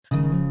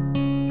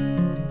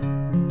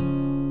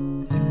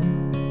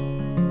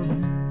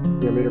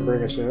me to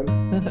bring us in?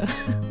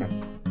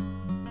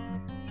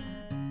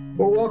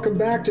 Well, welcome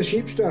back to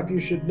Sheep Stuff You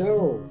Should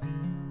Know.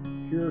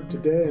 Here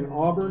today in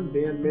Auburn,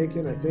 Dan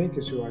Macon, I think,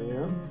 is who I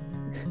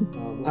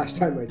am. Last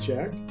time I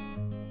checked.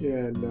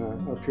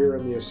 And up here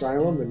in the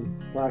asylum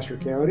in Placer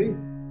County.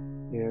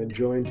 And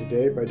joined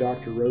today by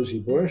Dr. Rosie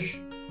Bush.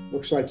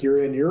 Looks like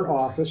you're in your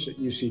office at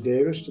UC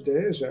Davis today.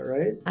 Is that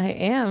right? I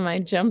am. I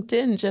jumped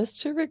in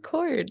just to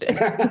record.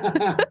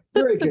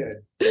 Very good.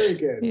 Very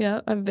good.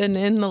 Yeah, I've been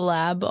in the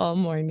lab all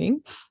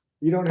morning.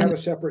 You don't have a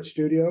separate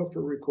studio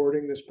for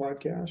recording this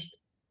podcast?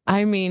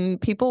 I mean,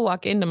 people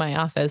walk into my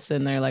office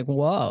and they're like,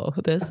 whoa,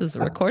 this is a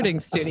recording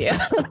studio.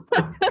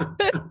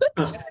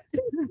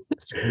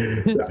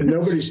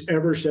 Nobody's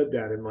ever said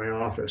that in my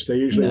office. They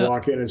usually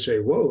walk in and say,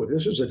 whoa,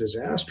 this is a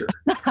disaster.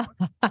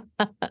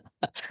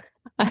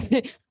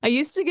 I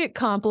used to get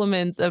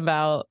compliments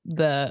about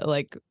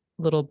the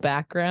little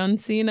background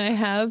scene I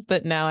have,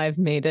 but now I've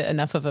made it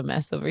enough of a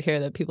mess over here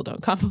that people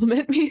don't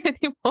compliment me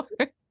anymore.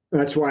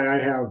 That's why I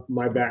have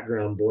my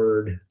background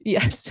blurred.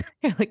 Yes.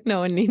 Like no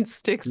one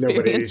needs to experience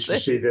Nobody needs to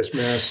see this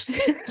mess.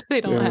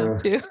 They don't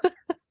have to.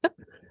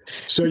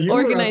 So you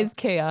organized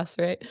chaos,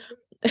 right?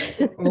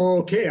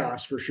 Oh,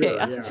 chaos for sure.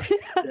 Chaos.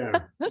 Yeah.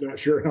 Not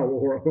sure how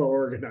well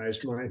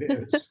organized mine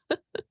is.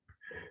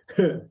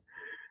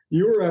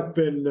 You were up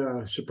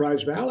in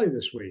Surprise Valley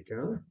this week,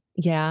 huh?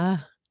 Yeah.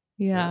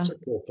 That's a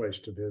cool place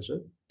to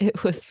visit.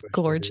 It was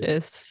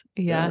gorgeous.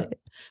 Yeah.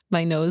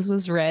 My nose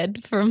was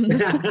red from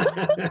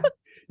the...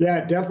 Yeah,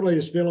 it definitely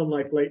is feeling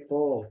like late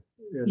fall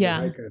in the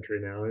high country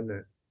now, isn't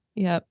it?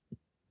 Yep.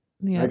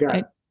 Yeah.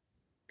 I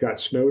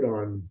got snowed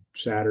on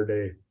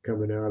Saturday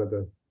coming out of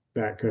the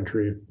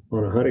backcountry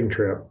on a hunting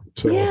trip.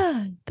 So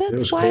yeah,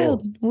 that's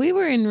wild. Cool. We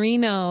were in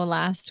Reno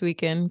last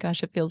weekend.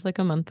 Gosh, it feels like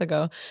a month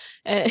ago.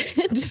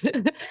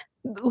 And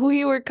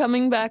we were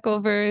coming back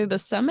over the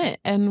summit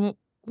and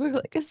we're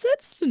like, is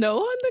that snow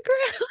on the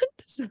ground?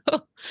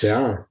 So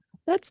yeah,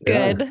 that's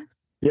good.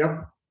 Yep.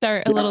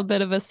 Start a little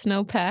bit of a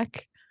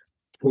snowpack.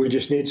 We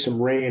just need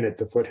some rain at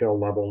the foothill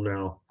level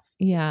now.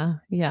 Yeah,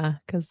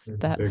 because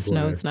that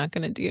snow's not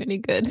going to do any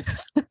good.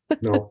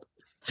 No.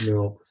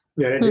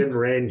 Yeah, it didn't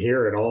rain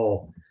here at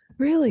all.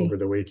 Really? Over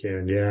the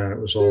weekend. Yeah, it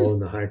was all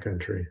in the high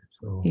country.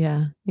 So.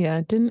 Yeah,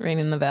 it didn't rain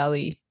in the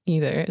valley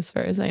either, as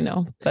far as I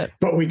know. But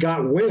we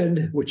got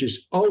wind, which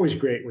is always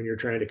great when you're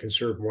trying to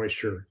conserve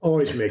moisture.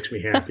 Always makes me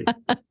happy.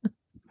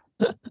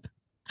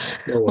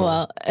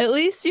 Well, at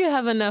least you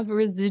have enough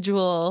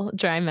residual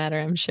dry matter,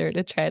 I'm sure,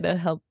 to try to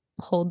help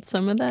hold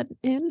some of that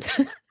in.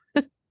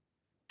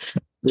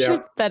 Sure,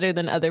 it's better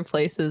than other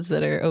places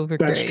that are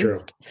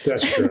overgrazed.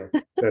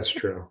 That's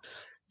true.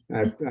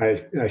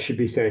 I should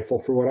be thankful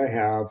for what I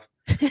have,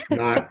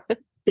 not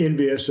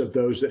envious of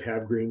those that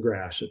have green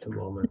grass at the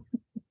moment.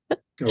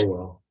 Oh,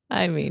 well.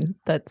 I mean,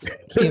 that's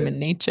human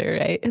nature,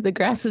 right? The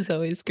grass is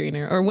always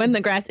greener, or when the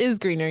grass is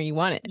greener, you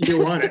want it.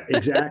 You want it,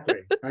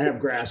 exactly. I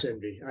have grass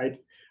envy.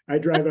 I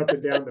drive up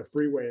and down the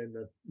freeway in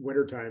the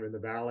wintertime in the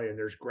valley, and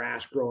there's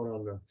grass growing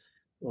on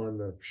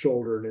the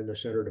shoulder and in the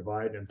center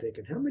divide. And I'm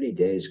thinking, how many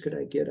days could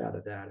I get out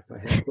of that if I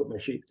had to put my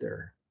sheep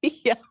there?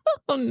 Yeah.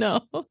 Oh,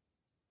 no.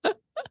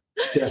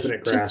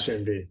 Definite grass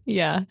envy.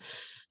 Yeah.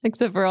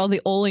 Except for all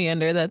the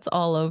oleander that's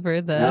all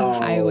over the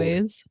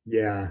highways.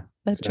 Yeah.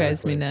 That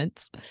drives me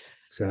nuts.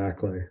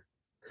 Exactly.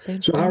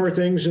 So how are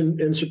things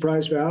in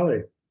Surprise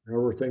Valley? How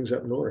are things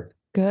up north?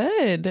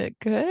 Good.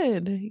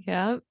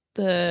 Yeah.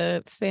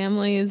 The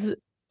families.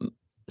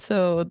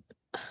 So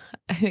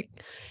I think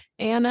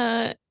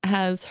Anna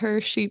has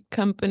her sheep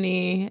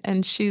company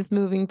and she's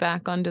moving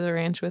back onto the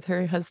ranch with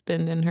her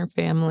husband and her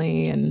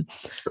family. And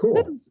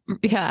cool.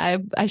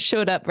 I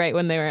showed up right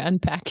when they were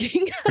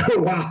unpacking.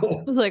 Wow.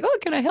 I was like, oh,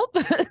 can I help?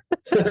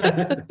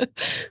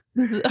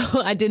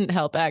 I didn't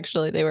help,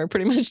 actually. They were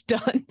pretty much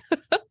done.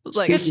 I was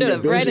like, I should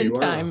have right in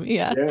time.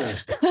 Yeah.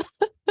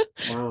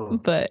 Wow.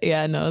 But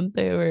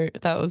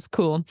that was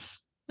cool.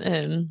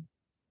 And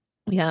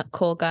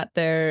Cole got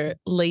there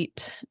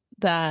late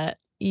that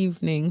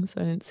evening,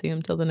 so I didn't see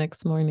him till the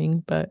next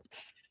morning. But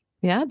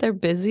they're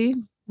busy.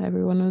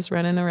 Everyone was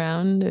running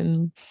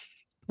around,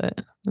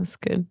 but that's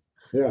good.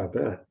 Yeah, I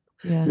bet.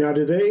 Yeah. Now,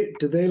 do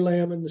they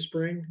lamb in the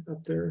spring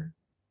up there?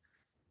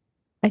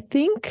 I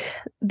think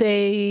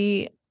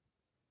they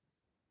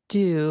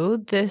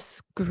do.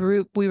 This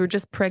group, we were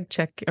just preg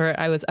check, or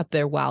I was up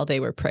there while they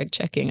were preg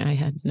checking. I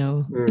had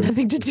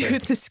nothing to do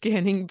with the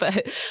scanning,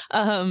 but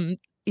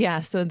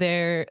so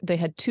they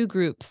had two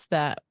groups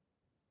that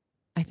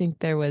I think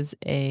there was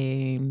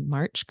a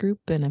March group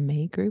and a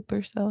May group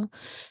or so.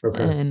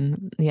 Okay.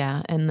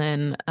 And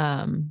then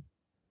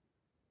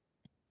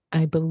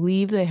I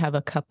believe they have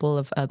a couple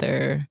of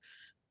other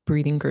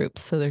breeding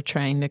groups. So they're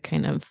trying to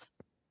kind of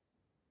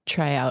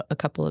try out a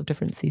couple of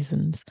different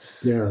seasons.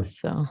 Yeah.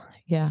 So,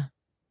 yeah.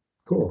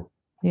 Cool.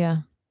 Yeah.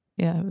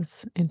 Yeah. It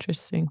was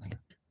interesting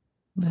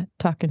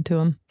talking to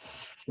them.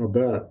 I'll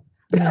bet.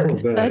 Yeah,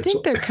 I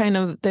think they're kind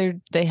of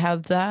they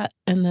have that,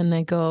 and then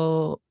they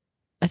go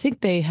I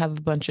think they have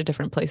a bunch of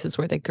different places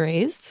where they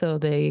graze, so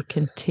they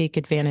can take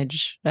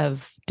advantage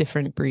of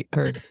different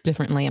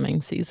different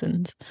lambing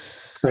seasons.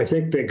 I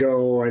think they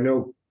go. I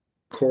know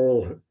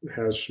Cole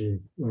has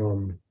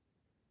some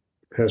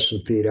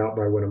feed out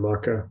by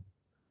Winnemucca.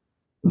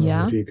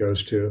 Yeah, he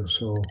goes to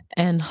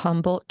and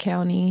Humboldt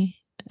County,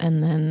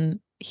 and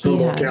then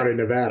Humboldt County,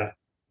 Nevada.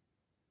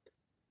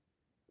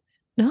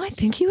 No, I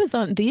think he was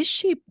on these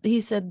sheep. He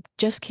said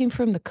just came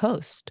from the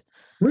coast.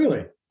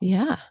 Really?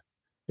 Yeah.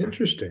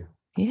 Interesting.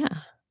 Yeah.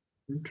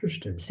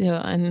 Interesting. So,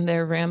 and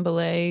they're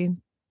Rambouillet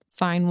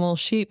fine wool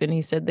sheep, and he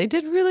said they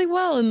did really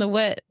well in the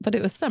wet, but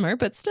it was summer.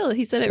 But still,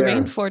 he said it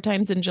rained 4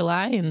 times in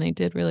July, and they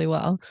did really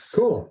well.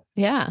 Cool.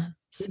 Yeah.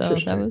 So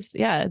that was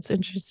it's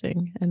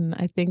interesting, and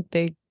I think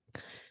they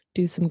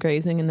do some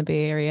grazing in the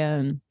Bay Area,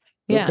 and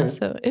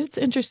so it's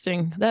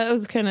interesting. That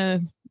was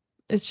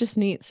it's just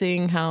neat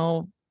seeing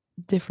how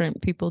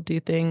different people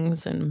do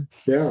things, and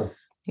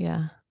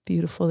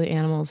beautiful the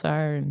animals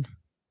are, and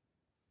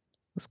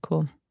it's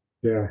cool.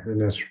 Yeah, and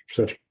that's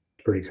such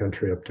pretty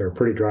country up there.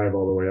 Pretty drive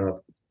all the way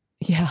up.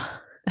 Yeah.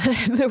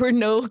 There were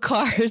no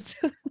cars.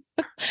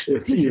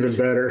 It's even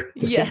better.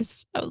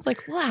 Yes. I was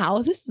like,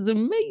 wow, this is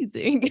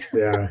amazing.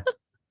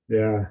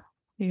 Yeah.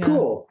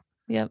 Cool.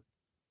 Yep.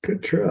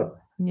 Good trip.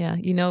 Yeah.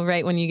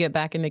 Right when you get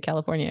back into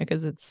California,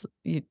 because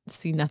you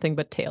see nothing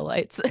but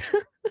taillights.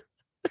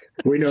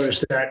 We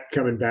noticed that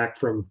coming back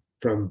from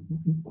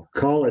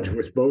college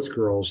with both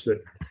girls,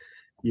 that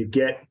you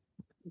get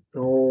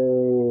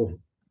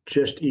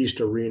just east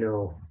of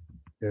Reno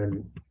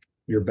and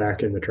you're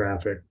back in the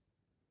traffic.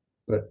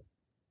 But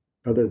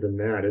other than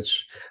that,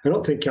 I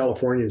don't think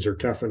Californians are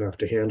tough enough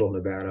to handle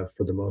Nevada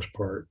for the most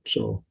part.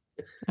 So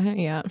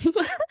yeah.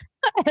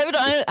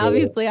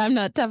 Obviously I'm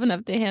not tough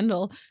enough to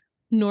handle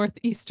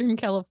northeastern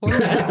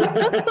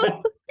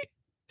California.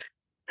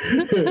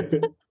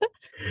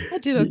 I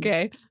did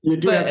okay. You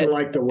do have to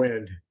like the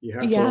wind. You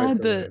have to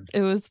like the wind.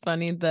 It was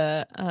funny.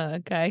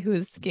 The guy who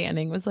was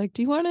scanning was like,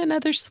 "Do you want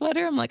another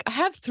sweater?" I'm like, "I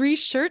have 3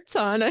 shirts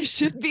on. I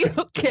should be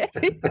okay."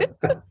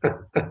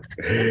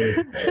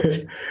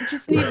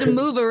 Just need to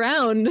move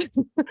around.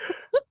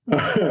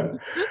 I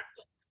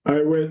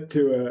went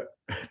to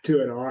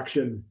an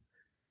auction.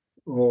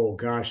 Oh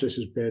gosh, this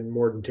has been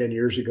more than 10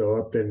 years ago,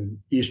 up in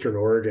Eastern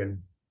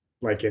Oregon,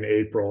 like in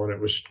April, and it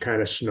was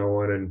kind of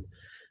snowing, and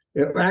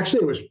it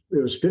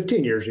was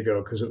 15 years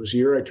ago, because it was the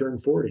year I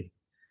turned 40.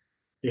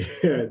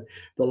 And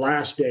the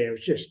last day, it was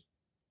just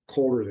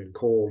colder than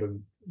cold.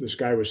 And this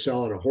guy was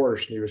selling a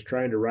horse, and he was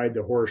trying to ride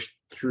the horse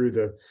through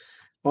the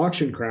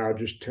auction crowd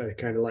just to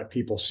kind of let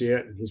people see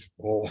it. And he's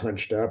all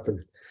hunched up. And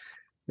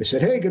they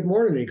said, "Hey, good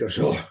morning." And he goes,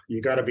 "Oh, you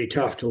got to be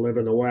tough to live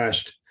in the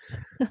West."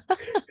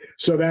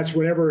 So that's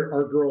whenever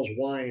our girls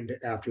whined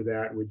after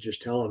that, we'd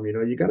just tell them,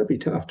 you got to be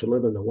tough to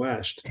live in the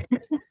West.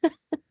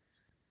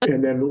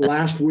 And then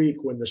last week,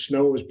 when the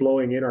snow was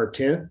blowing in our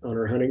tent on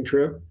our hunting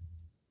trip,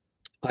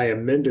 I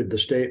amended the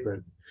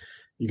statement.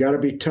 You got to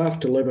be tough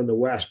to live in the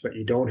West, but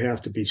you don't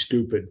have to be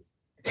stupid.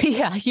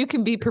 Yeah, you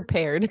can be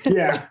prepared.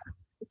 Yeah,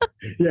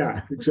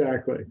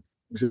 exactly.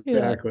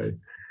 Yeah,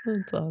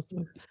 that's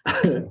awesome.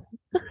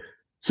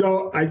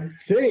 So I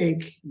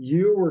think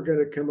you were going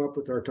to come up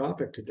with our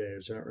topic today.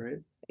 Is that right?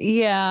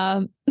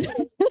 Yeah.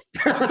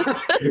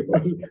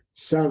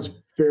 Sounds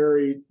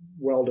very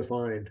well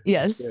defined.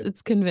 Yes,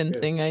 it's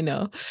convincing. Yeah. I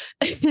know.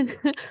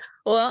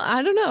 Well,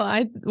 I don't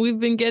know. We've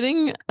been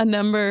getting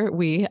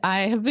I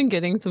have been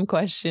getting some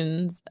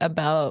questions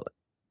about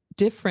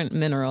different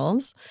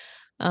minerals.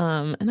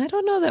 And I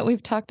don't know that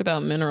we've talked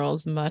about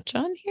minerals much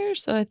on here.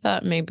 So I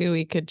thought maybe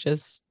we could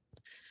just,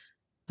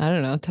 I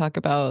don't know, talk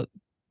about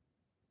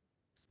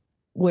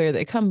where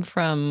they come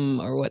from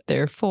or what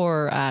they're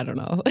for. I don't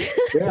know.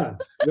 Yeah,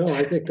 no,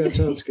 I think that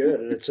sounds good.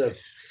 And it's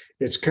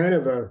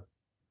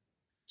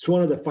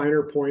one of the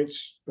finer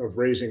points of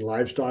raising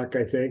livestock,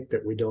 I think,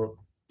 that we don't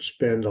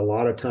spend a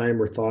lot of time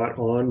or thought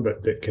on,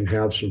 but that can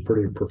have some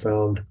pretty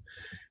profound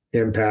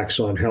impacts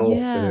on health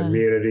and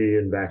immunity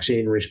and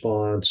vaccine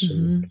response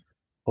and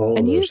all of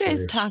those things. And you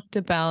guys talked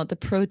about the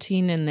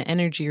protein and the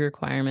energy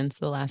requirements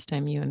the last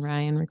time you and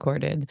Ryan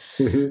recorded.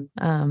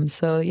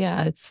 So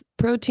yeah, it's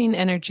protein,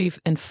 energy,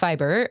 and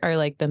fiber are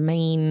like the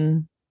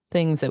main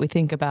things that we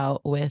think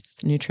about with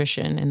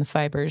nutrition, and the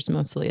fibers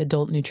mostly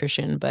adult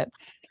nutrition, but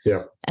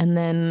and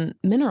then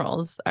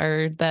minerals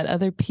are that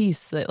other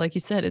piece that, like you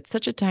said, it's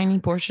such a tiny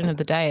portion of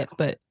the diet,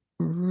 but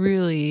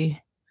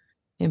really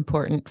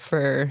important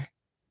for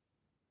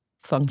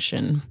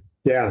function.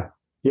 Yeah,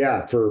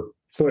 for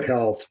foot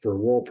health, for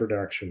wool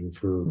production,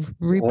 for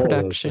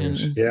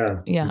reproduction.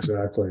 Yeah,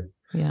 exactly.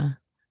 Yeah,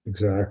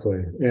 exactly.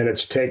 And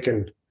it's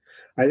taken,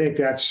 I think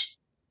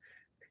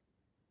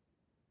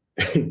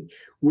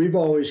we've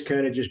always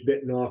kind of just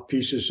bitten off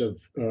pieces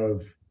of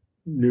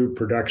new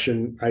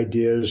production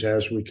ideas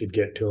as we could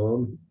get to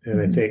them.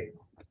 And I think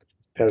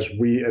as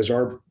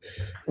our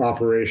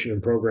operation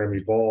and program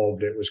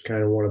evolved, it was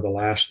kind of one of the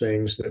last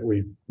things that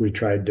we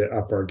tried to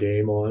up our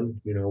game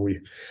on.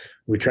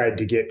 We tried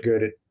to get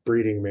good at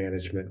breeding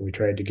management. We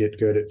tried to get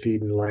good at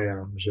feeding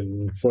lambs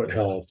and foot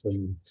health,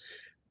 and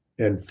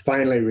and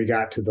finally we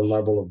got to the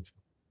level of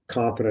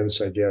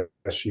confidence, I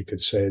guess you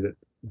could say,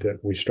 that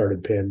we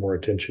started paying more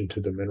attention to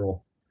the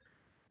mineral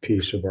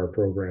piece of our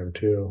program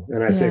too.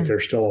 And I think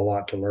there's still a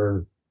lot to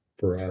learn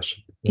for us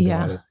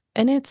about it.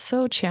 And it's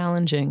so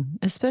challenging,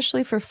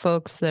 especially for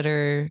folks that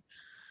are,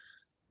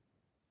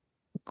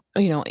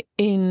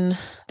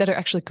 that are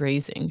actually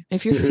grazing.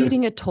 If you're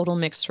feeding a total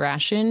mixed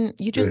ration,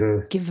 you just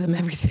give them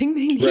everything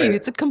they need. Right.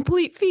 It's a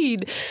complete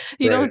feed.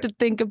 You don't have to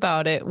think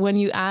about it. When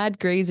you add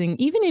grazing,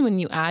 even when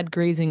you add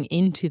grazing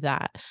into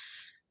that,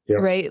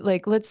 right?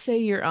 Like, let's say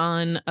you're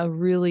on a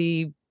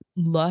really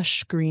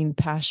lush green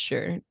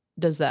pasture.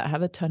 Does that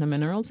have a ton of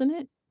minerals in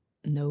it?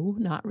 No,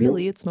 not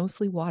really. Nope. It's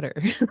mostly water.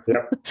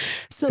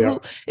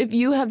 So if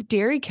you have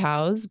dairy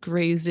cows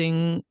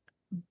grazing,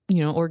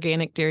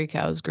 organic dairy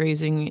cows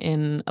grazing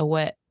in a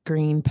wet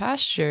green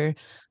pasture,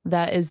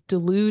 that is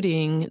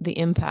diluting the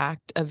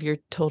impact of your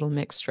total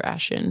mixed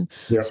ration.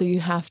 So you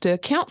have to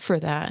account for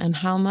that, and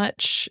how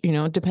much,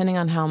 depending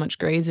on how much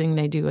grazing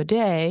they do a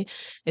day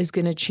is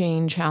going to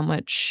change how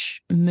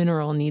much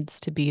mineral needs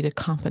to be to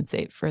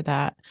compensate for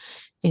that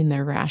in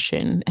their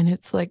ration. And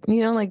it's like,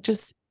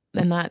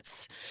 and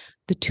that's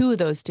the two of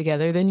those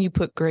together. Then you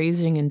put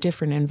grazing in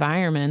different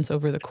environments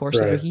over the course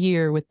of a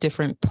year with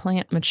different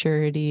plant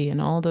maturity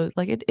and all those,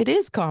 like it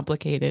is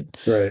complicated.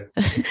 Right.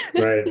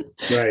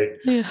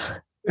 Yeah.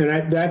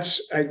 And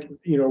that's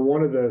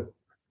one of the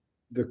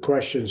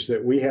questions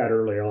that we had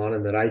early on,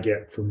 and that I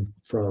get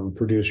from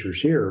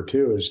producers here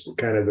too, is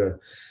kind of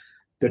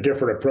the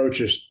different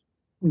approaches,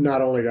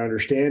 not only to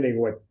understanding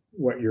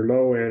what you're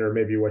low in or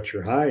maybe what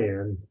you're high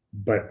in,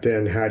 but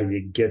then how do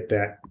you get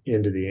that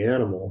into the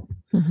animal?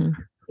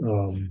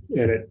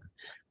 And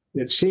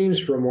it seems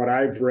from what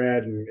I've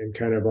read and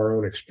kind of our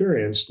own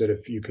experience that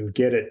if you can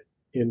get it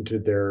into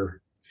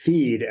their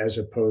feed as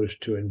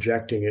opposed to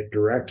injecting it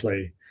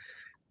directly,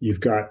 you've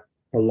got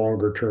a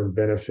longer term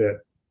benefit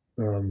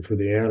for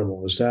the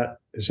animal. Is that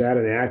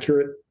an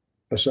accurate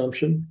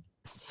assumption?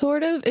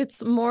 Sort of.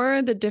 It's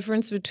more the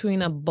difference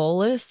between a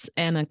bolus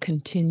and a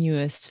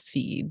continuous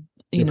feed,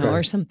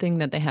 or something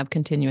that they have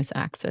continuous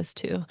access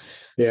to.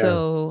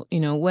 So,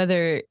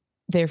 whether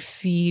their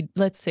feed,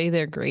 let's say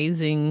they're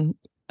grazing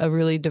a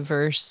really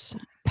diverse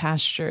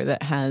pasture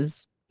that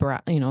has,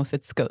 if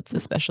it's goats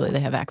especially, they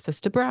have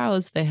access to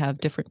browse, they have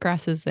different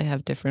grasses, they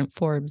have different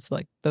forbs,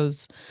 like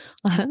those.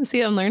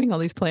 See, I'm learning all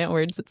these plant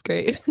words. It's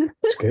great.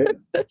 It's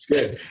good. It's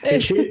good.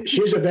 And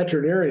she's a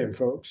veterinarian,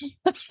 folks.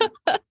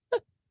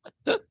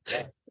 Oh,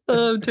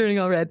 I'm turning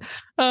all red.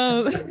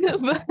 But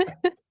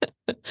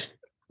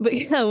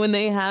yeah, when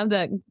they have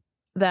that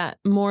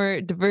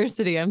more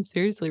diversity, I'm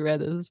seriously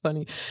red. This is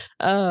funny.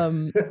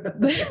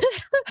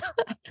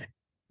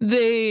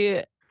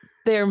 They're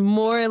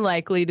more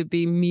likely to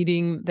be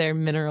meeting their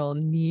mineral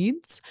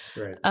needs.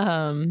 Right.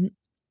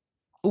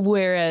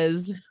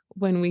 Whereas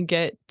when we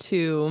get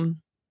to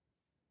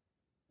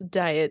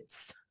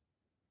diets,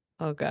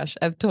 oh gosh,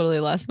 I've totally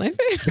lost my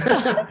face.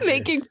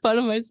 Making fun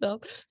of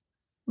myself.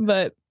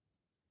 But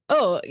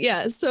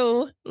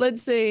so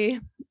let's say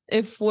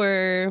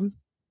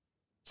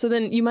so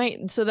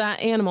that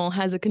animal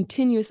has a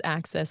continuous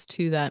access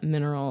to that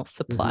mineral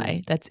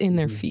supply that's in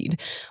their feed.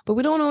 But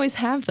we don't always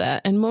have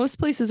that. And most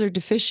places are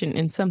deficient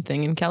in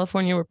something. In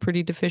California, we're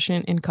pretty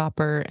deficient in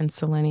copper and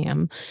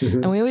selenium.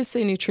 And we always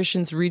say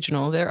nutrition's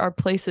regional. There are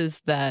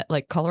places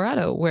like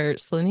Colorado where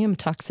selenium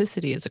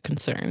toxicity is a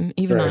concern,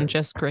 even on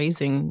just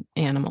grazing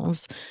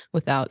animals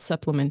without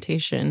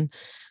supplementation.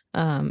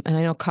 And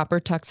I know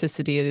copper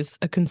toxicity is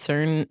a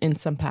concern in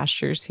some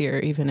pastures here,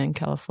 even in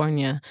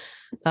California.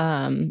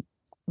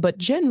 But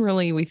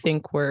generally, we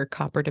think we're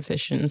copper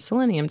deficient and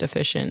selenium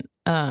deficient.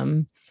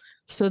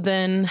 So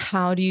then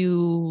how do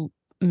you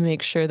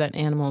make sure that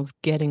animals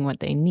getting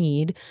what they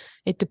need?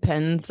 It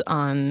depends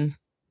on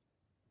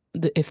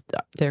if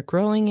they're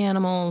growing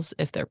animals,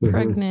 if they're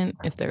pregnant,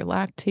 if they're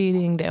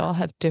lactating. They all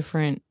have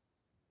different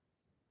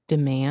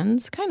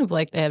demands, kind of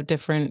like they have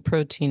different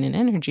protein and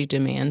energy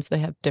demands. They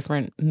have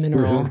different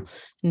mineral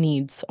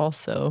needs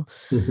also.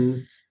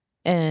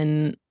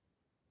 And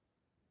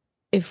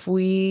if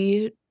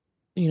we,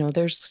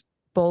 there's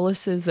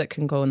boluses that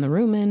can go in the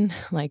rumen,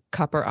 like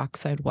copper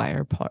oxide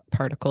wire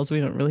particles. We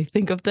don't really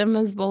think of them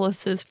as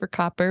boluses for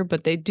copper,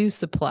 but they do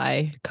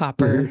supply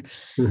copper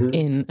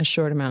in a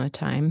short amount of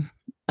time.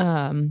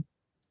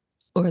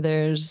 Or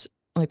there's,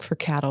 like for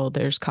cattle,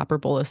 there's copper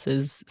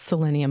boluses,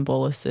 selenium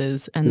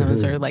boluses, and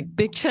those are like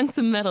big chunks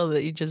of metal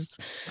that you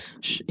just,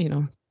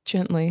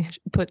 gently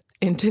put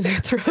into their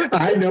throat.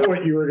 I know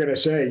what you were going to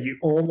say. You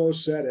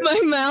almost said it. My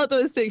mouth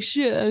was saying,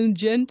 shit, and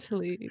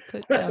gently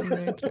put down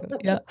their throat.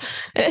 Yeah.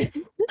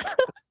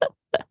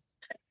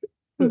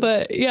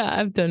 But yeah,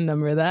 I've done a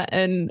number of that.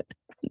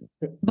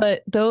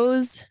 But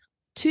those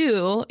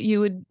two,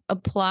 you would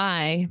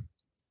apply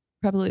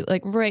probably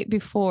like right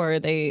before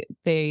they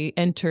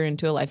enter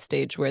into a life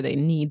stage where they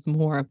need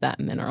more of that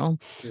mineral,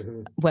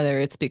 whether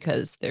it's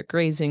because they're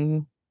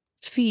grazing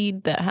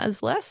feed that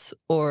has less,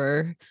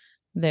 or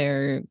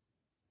they're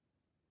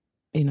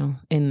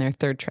in their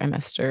third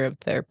trimester of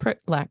their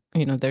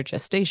their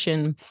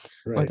gestation,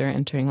 or Right. they're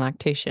entering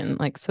lactation.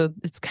 Like, so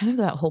it's kind of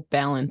that whole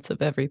balance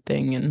of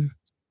everything. And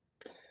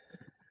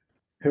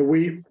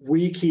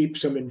we keep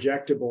some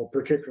injectable,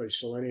 particularly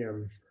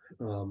selenium,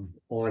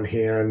 on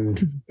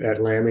hand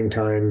at lambing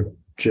time,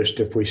 just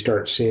if we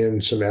start seeing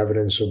some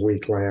evidence of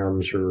weak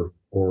lambs or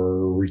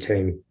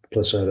retained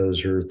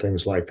placentas or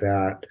things like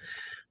that.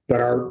 But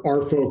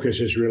our focus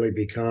has really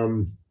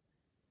become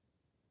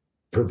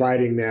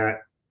providing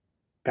that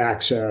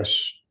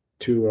access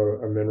to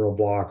a mineral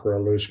block or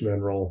a loose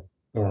mineral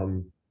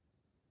on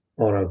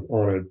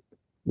a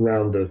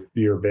round the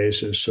year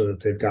basis, so that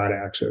they've got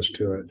access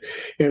to it.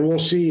 And we'll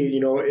see,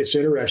 it's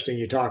interesting,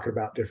 you talk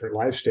about different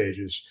life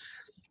stages.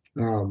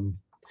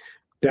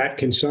 That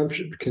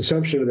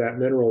consumption of that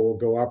mineral will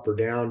go up or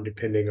down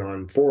depending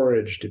on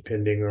forage,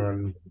 depending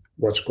on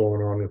what's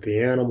going on with the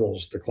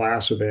animals, the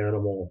class of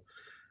animal.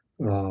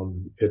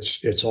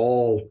 It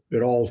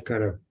all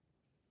kind of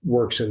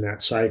works in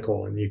that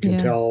cycle, and you can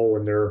tell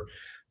when they're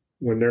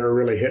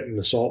really hitting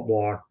the salt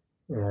block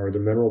or the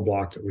mineral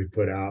block that we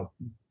put out.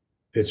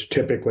 It's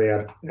typically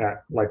at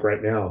like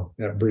right now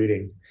at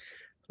breeding,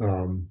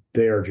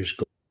 they are just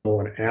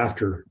going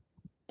after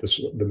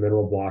the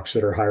mineral blocks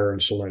that are higher in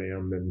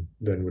selenium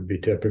than would be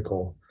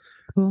typical.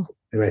 Cool.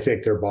 And I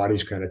think their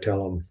bodies kind of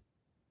tell them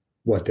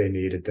what they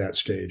need at that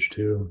stage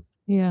too.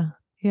 Yeah.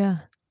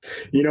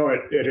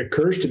 It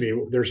occurs to me,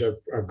 there's a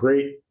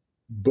great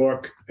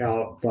book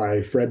out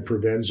by Fred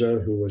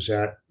Provenza, who was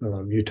at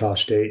Utah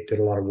State, did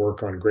a lot of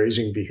work on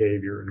grazing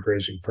behavior and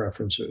grazing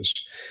preferences,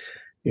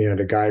 and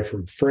a guy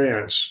from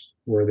France,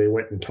 where they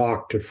went and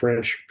talked to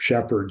French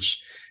shepherds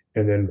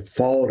and then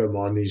followed them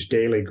on these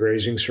daily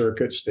grazing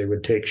circuits. They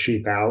would take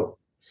sheep out,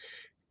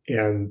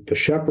 and the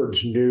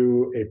shepherds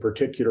knew a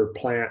particular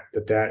plant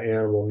that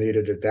animal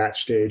needed at that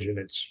stage in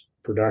its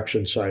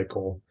production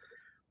cycle,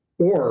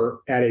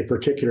 or at a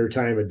particular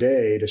time of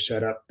day to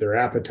set up their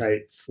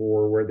appetite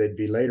for where they'd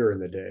be later in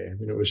the day. I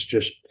mean, it was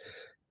just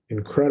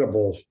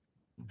incredible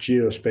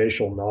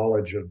geospatial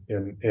knowledge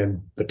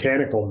and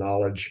botanical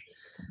knowledge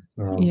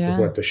of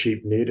what the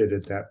sheep needed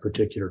at that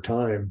particular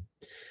time.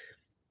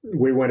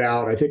 We went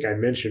out, I think I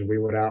mentioned, we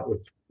went out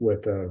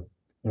with a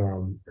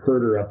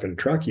herder up in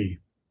Truckee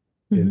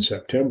in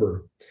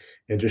September,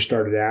 and just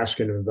started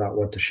asking him about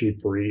what the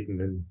sheep were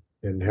eating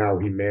and how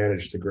he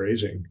managed the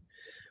grazing.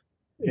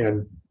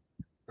 And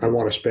I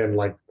want to spend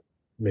like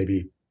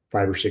maybe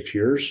 5 or 6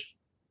 years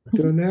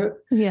doing that.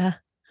 Yeah.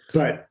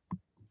 But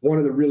one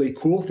of the really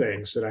cool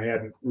things that I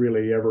hadn't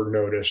really ever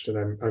noticed,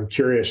 and I'm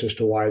curious as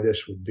to why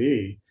this would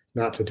be,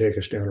 not to take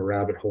us down a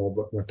rabbit hole,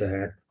 but what the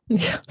heck?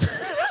 Yeah.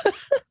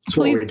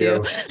 Please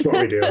do. It's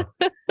what we do.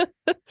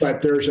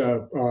 But there's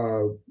a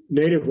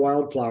native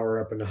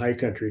wildflower up in the high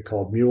country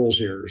called mule's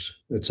ears.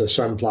 It's a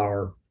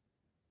sunflower.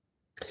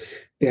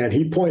 And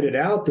he pointed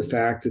out the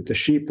fact that the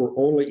sheep were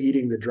only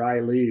eating the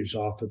dry leaves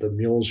off of the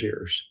mule's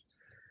ears.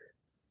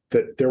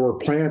 That there were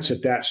plants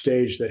at that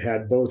stage that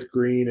had both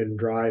green and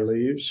dry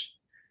leaves,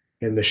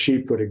 and the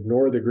sheep would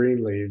ignore the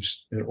green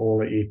leaves and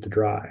only eat the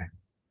dry.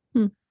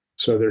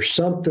 So there's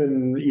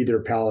something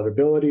either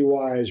palatability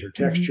wise or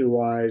texture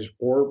wise,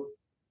 or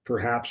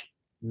perhaps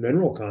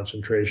mineral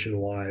concentration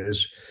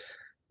wise,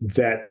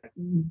 that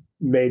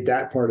made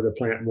that part of the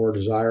plant more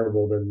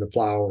desirable than the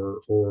flower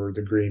or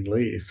the green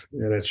leaf.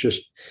 And it's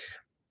just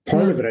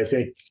part of it, I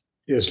think,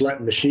 is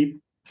letting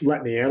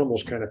the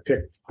animals kind of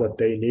pick what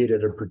they need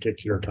at a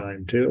particular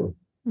time too.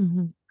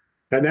 And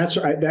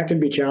that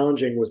can be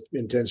challenging with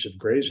intensive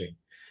grazing,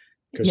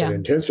 because in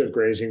intensive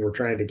grazing, we're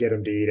trying to get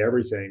them to eat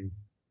everything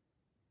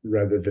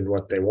rather than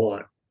what they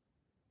want.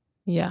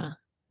 Yeah.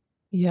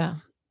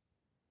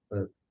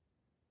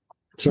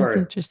 Sorry. That's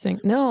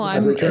interesting. No,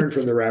 I've returned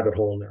from the rabbit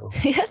hole now.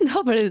 Yeah,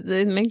 no, but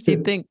it makes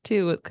you think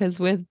too, because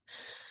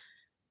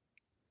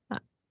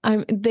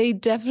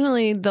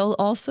they'll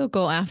also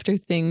go after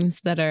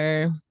things that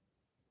are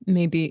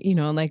maybe,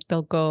 like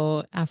they'll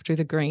go after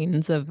the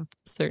grains of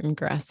certain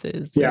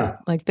grasses. Yeah.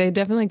 Like they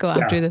definitely go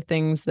after the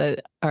things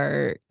that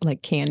are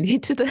like candy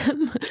to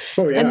them.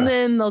 Oh, yeah. And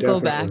then they'll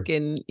go back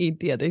and eat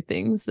the other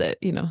things that,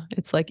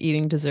 it's like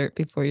eating dessert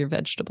before your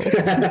vegetables.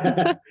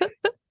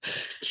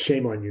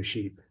 Shame on you,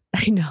 sheep.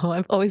 I know.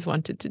 I've always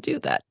wanted to do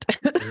that.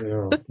 I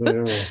know.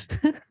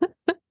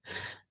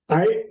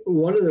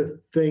 One of the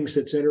things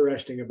that's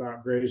interesting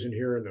about grazing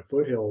here in the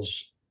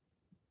foothills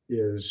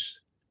is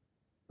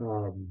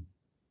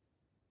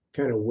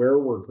kind of where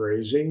we're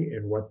grazing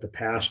and what the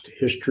past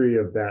history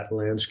of that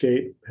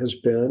landscape has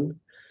been,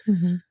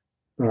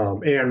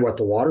 and what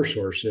the water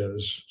source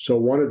is. So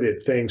one of the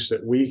things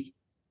that we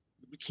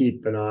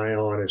keep an eye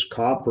on is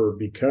copper,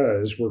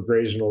 because we're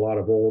grazing a lot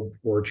of old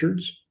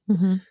orchards.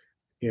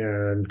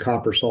 And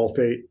copper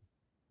sulfate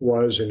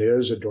was and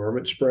is a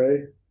dormant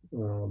spray,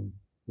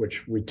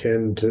 which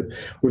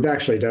we've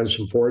actually done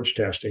some forage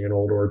testing in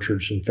old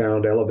orchards and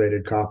found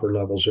elevated copper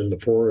levels in the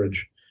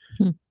forage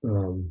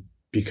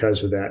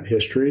because of that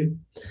history.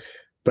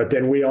 But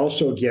then we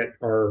also get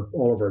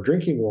all of our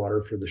drinking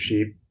water for the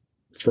sheep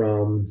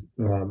from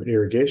an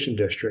irrigation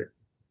district.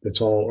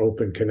 that's all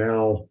open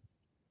canal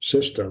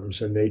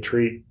systems, and they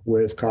treat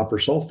with copper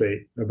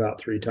sulfate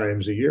about 3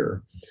 times a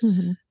year.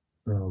 Mhm.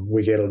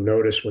 We get a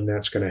notice when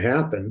that's going to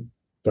happen,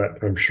 but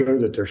I'm sure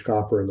that there's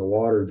copper in the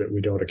water that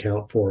we don't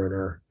account for in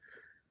our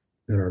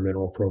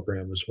mineral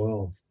program as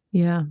well.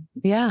 Yeah.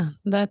 Yeah.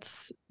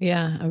 That's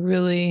a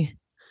really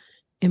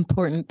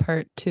important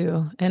part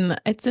too. And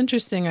it's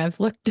interesting. I've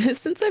looked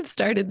since I've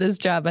started this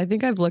job, I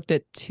think I've looked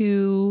at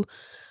 2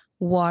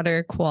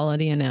 water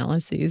quality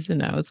analyses,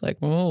 and I was like,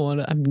 oh,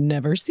 I've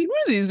never seen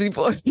one of these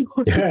before.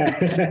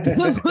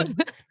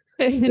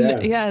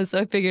 And Yeah. so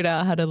I figured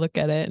out how to look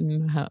at it,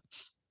 and how,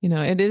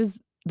 it is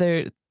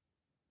there's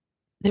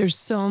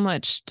so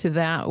much to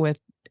that with,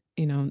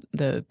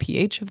 the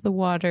pH of the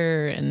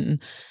water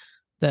and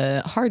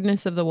the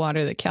hardness of the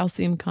water, the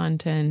calcium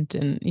content,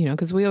 and,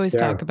 because we always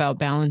Yeah. talk about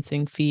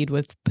balancing feed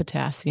with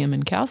potassium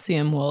and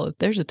calcium. Well, if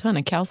there's a ton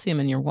of calcium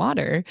in your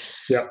water,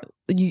 Yeah.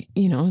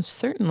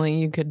 certainly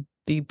you could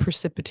be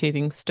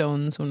precipitating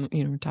stones when,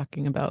 we're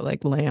talking about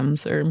like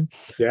lambs or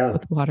Yeah.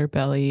 with water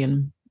belly,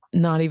 and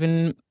not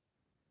even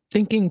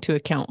thinking to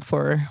account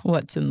for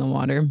what's in the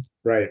water.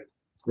 Right.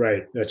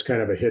 Right. That's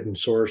kind of a hidden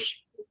source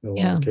in a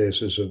lot of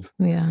cases of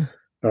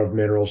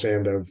minerals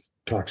and of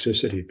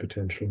toxicity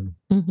potentially.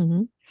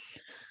 Mm-hmm.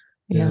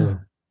 Yeah.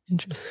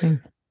 Interesting.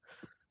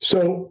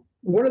 So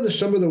what are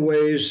some of the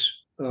ways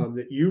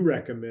that you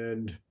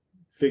recommend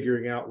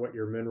figuring out what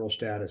your mineral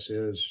status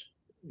is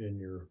in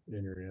your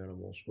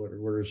animals? What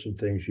are some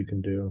things you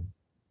can do?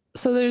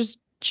 So there's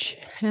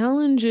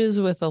challenges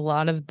with a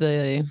lot of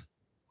the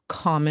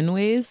common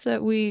ways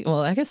that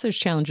I guess there's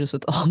challenges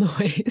with all the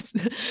ways,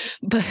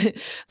 but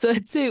so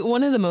I'd say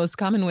one of the most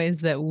common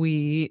ways that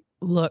we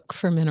look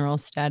for mineral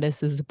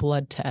status is a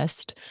blood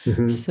test.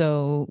 Mm-hmm.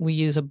 So we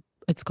use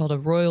it's called a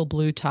royal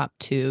blue top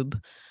tube,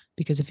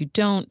 because if you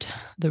don't,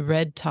 the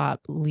red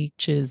top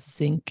leaches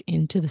zinc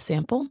into the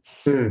sample.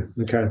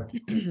 Okay.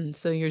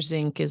 So your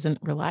zinc isn't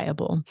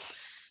reliable.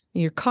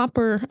 Your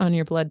copper on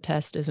your blood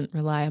test isn't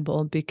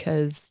reliable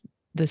because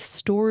the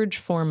storage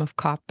form of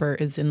copper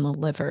is in the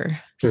liver.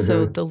 Mm-hmm.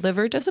 So the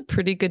liver does a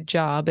pretty good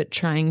job at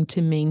trying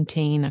to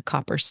maintain a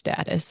copper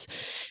status.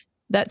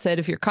 That said,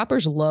 if your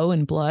copper's low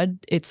in blood,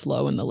 it's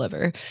low in the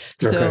liver.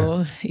 Okay.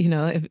 So,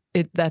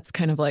 that's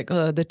kind of like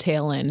the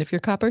tail end. If your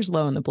copper's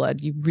low in the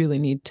blood, you really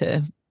need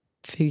to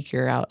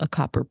figure out a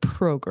copper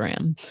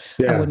program.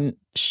 Yeah.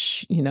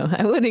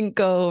 I wouldn't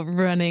go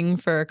running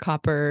for a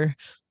copper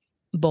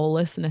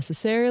bolus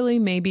necessarily.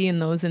 Maybe in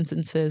those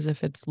instances,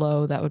 if it's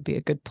low, that would be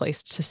a good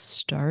place to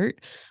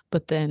start,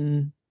 but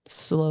then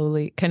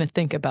slowly kind of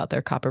think about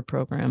their copper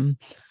program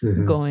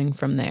going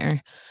from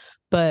there.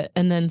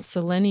 And then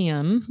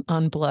selenium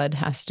on blood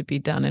has to be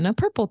done in a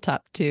purple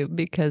top tube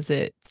because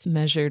it's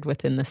measured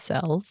within the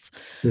cells.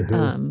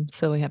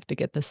 So we have to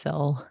get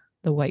the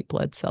white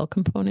blood cell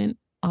component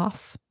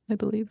off, I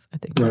believe. I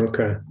think.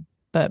 Okay.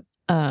 But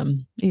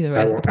either way,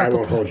 I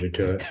won't hold you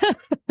to it.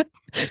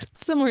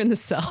 Somewhere in the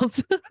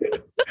cells.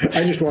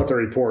 I just want the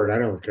report. I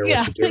don't care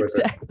what you do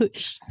with it.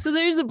 So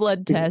there's a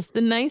blood test.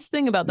 The nice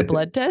thing about the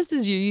blood test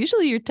is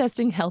you're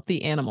testing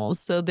healthy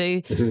animals. So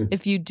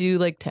if you do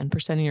like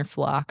 10% of your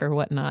flock or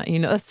whatnot, a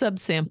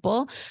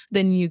subsample,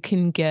 then you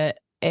can get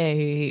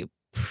a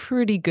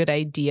pretty good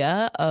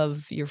idea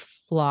of your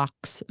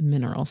flock's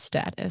mineral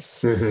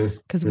status.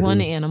 Because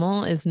one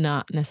animal is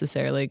not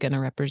necessarily going to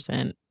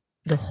represent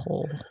the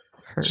whole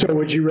herd. So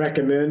would you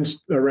recommend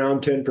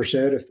around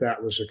 10% if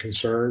that was a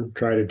concern?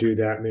 Try to do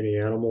that many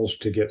animals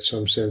to get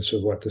some sense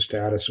of what the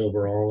status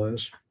overall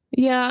is?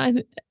 Yeah,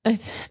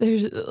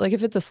 there's like,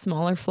 if it's a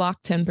smaller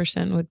flock,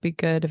 10% would be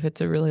good. If it's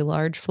a really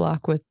large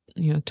flock with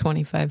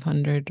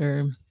 2,500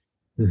 or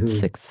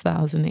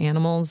 6,000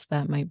 animals,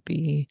 that might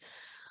be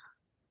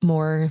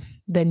more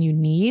than you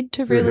need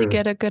to really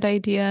get a good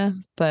idea.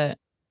 But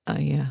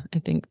I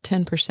think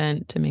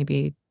 10% to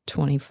maybe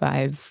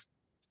 25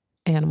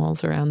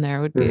 animals around there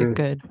would be a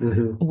good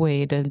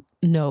way to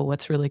know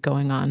what's really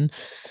going on.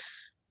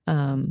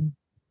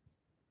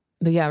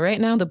 But yeah, right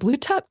now the blue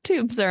top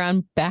tubes are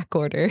on back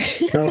order.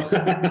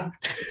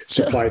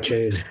 Supply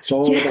chain. It's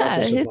all about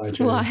the supply it's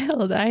chain.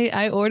 Wild.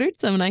 I ordered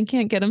some and I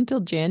can't get them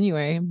till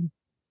January.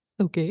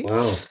 Okay.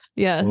 Wow.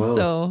 Yeah. Wow.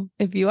 So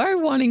if you are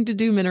wanting to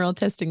do mineral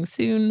testing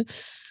soon,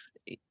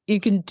 you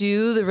can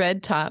do the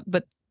red top,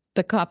 but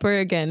the copper,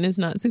 again, is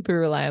not super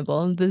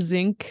reliable. The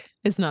zinc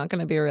is not going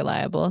to be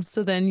reliable.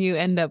 So then you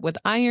end up with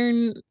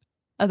iron.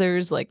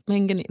 Others like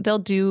manganese, they'll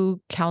do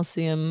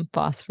calcium,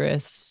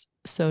 phosphorus,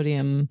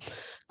 sodium,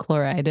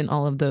 chloride, and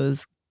all of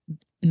those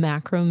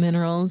macro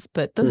minerals.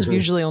 But those are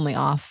usually only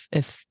off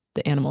if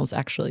the animal's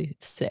actually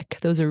sick.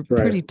 Those are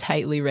pretty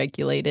tightly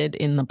regulated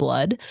in the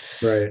blood.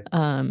 Right.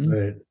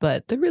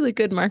 But they're really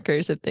good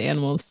markers if the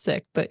animal's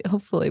sick. But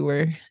hopefully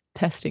we're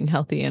testing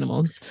healthy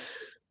animals.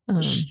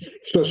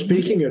 So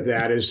speaking of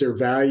that, is there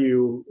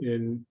value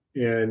in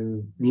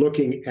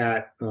looking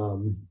at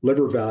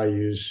liver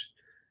values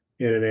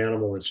in an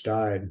animal that's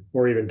died,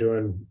 or even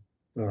doing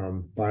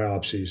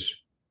biopsies?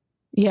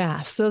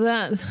 Yeah, so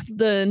that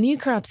the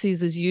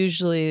necropsies is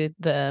usually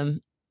the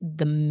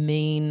the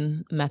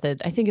main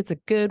method. I think it's a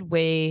good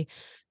way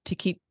to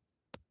keep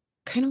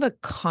kind of a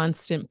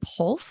constant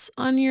pulse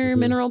on your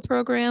mineral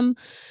program.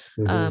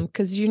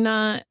 Because you're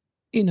not,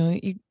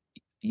 you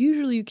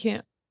usually you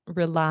can't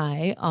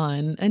rely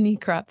on a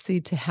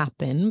necropsy to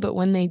happen, but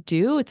when they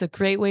do, it's a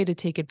great way to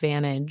take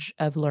advantage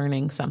of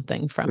learning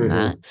something from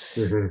that.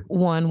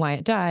 One, why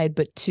it died,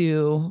 but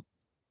two,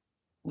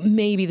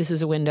 maybe this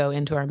is a window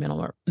into our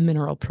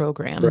mineral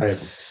program.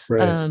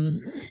 Right.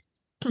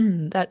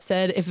 That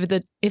said,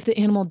 if the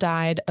animal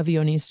died of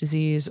Johne's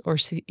disease or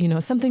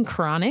something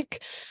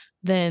chronic,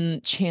 then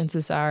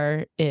chances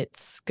are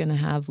it's going to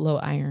have low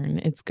iron.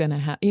 It's going to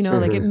have,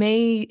 like it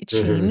may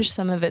change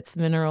some of its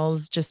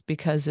minerals just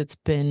because it's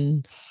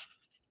been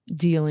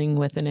dealing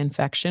with an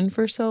infection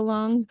for so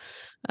long.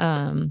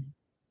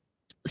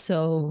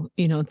 So,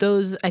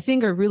 those I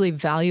think are really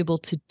valuable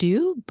to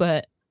do,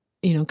 but,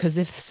 because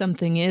if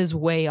something is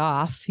way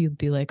off, you'd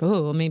be like,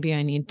 oh, maybe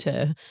I need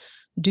to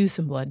do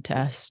some blood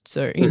tests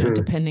or,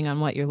 depending on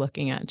what you're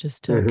looking at,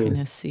 just to kind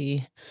of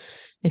see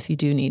if you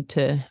do need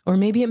to, or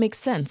maybe it makes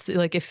sense.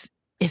 Like if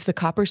the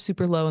copper's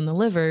super low in the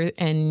liver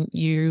and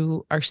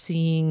you are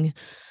seeing,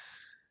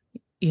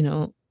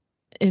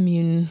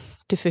 immune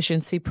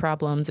deficiency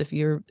problems, if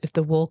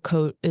the wool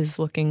coat is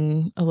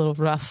looking a little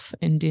rough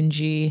and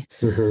dingy,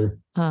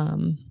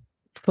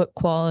 foot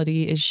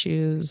quality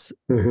issues,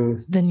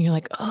 then you're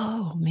like,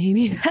 oh,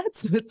 maybe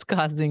that's what's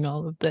causing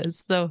all of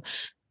this. So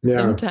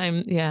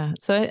sometimes,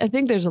 So I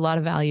think there's a lot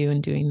of value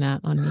in doing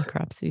that on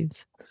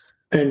necropsies.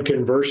 And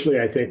conversely,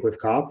 I think with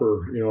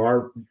copper,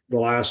 the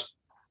last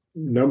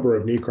number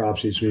of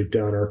necropsies we've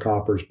done, our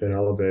copper's been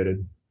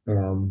elevated,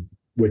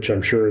 which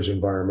I'm sure is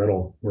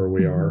environmental where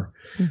we are.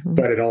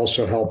 But it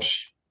also helps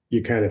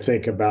you kind of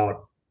think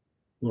about,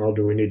 well,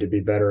 do we need to be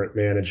better at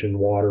managing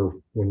water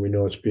when we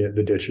know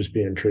the ditch is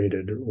being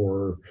treated,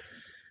 or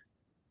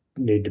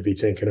need to be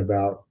thinking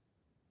about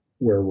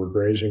where we're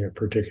grazing at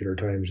particular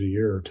times a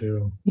year or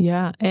two.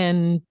 Yeah.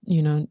 And,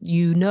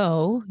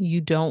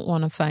 you don't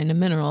want to find a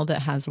mineral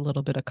that has a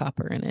little bit of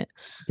copper in it.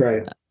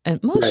 Right.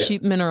 And most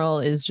sheep mineral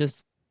is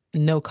just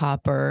no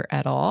copper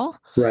at all.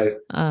 Right.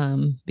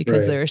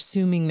 Because they're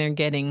assuming they're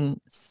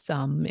getting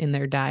some in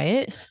their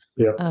diet.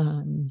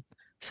 Yeah.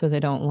 So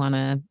they don't want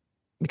to,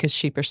 because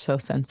sheep are so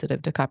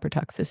sensitive to copper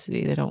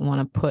toxicity, they don't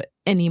want to put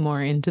any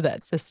more into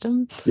that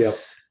system. Yeah.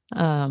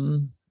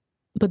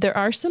 But there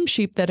are some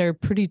sheep that are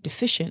pretty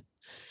deficient.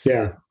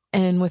 Yeah.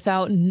 And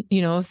without,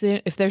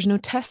 if there's no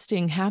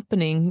testing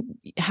happening,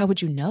 how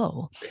would you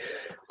know?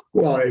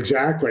 Well,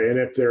 exactly. And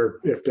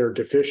if they're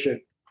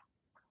deficient,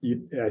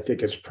 I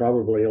think it's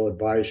probably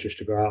ill-advised just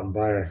to go out and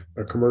buy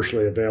a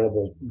commercially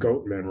available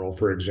goat mineral,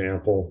 for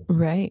example,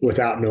 right,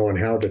 without knowing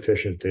how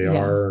deficient they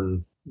are.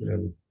 And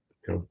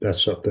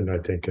that's something I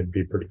think I'd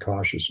be pretty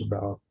cautious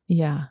about.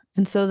 Yeah.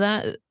 And so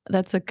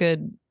that's a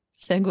good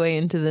segue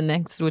into the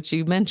next, which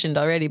you mentioned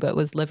already, but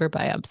was liver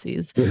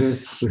biopsies.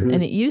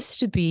 And it used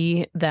to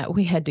be that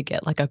we had to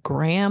get like a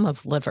gram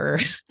of liver.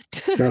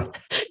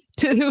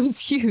 It was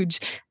huge.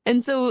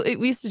 And so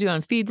we used to do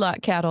on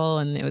feedlot cattle,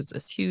 and it was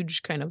this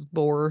huge kind of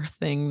bore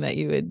thing that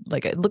you would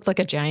like, it looked like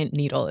a giant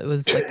needle. It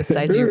was like the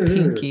size of your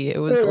pinky. It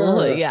was,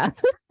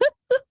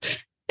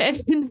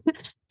 and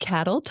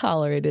cattle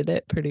tolerated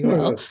it pretty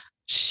well.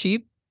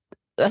 Sheep,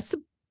 that's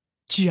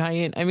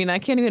giant. I mean, I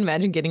can't even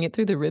imagine getting it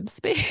through the rib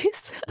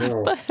space.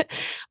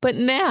 But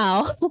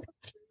now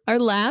our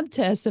lab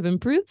tests have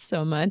improved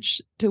so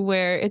much to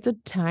where it's a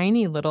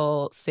tiny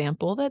little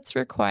sample that's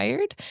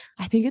required.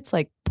 I think it's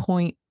like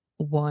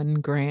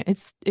 0.1 gram.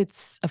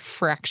 It's a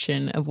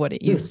fraction of what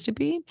it used to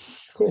be.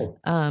 Cool.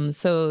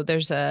 So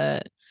there's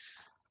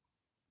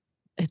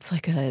it's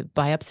like a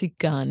biopsy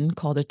gun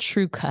called a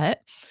TrueCut.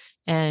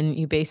 And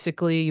you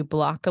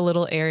block a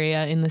little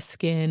area in the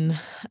skin.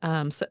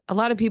 So a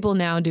lot of people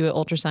now do it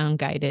ultrasound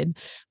guided,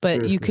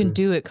 but you can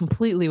do it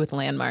completely with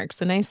landmarks.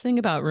 The nice thing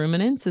about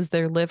ruminants is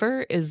their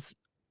liver is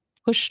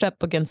pushed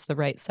up against the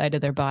right side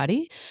of their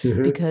body,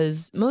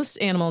 because most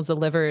animals, the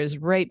liver is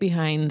right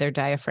behind their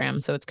diaphragm.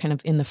 So it's kind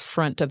of in the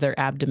front of their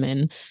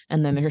abdomen,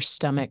 and then their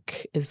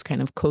stomach is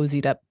kind of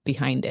cozied up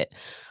behind it.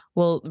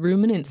 Well,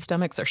 ruminant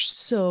stomachs are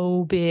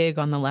so big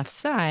on the left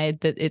side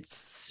that it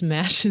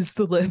smashes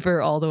the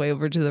liver all the way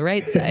over to the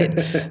right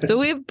side. So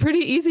we have pretty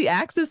easy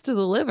access to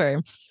the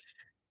liver.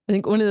 I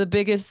think one of the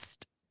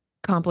biggest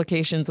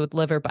complications with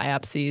liver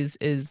biopsies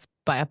is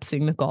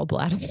biopsying the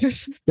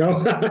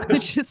gallbladder,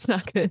 which is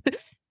not good,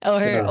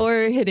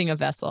 or hitting a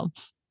vessel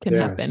can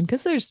happen,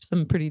 because there's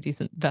some pretty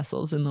decent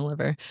vessels in the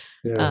liver.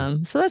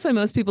 So that's why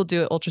most people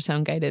do it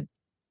ultrasound guided.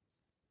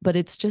 But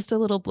it's just a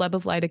little bleb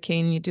of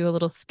lidocaine. You do a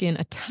little skin,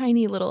 a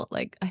tiny little,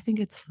 like, I think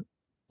it's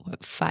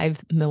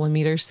 5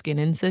 millimeter skin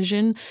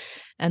incision.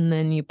 And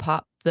then you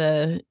pop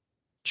the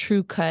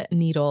TrueCut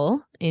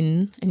needle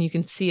in, and you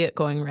can see it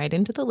going right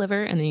into the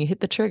liver. And then you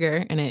hit the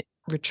trigger and it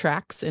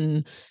retracts,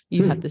 and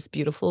you have this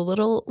beautiful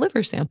little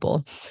liver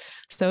sample.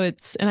 So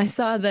and I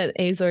saw that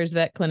Azores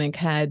Vet Clinic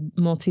had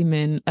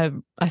multi-min.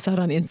 I saw it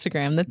on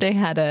Instagram that they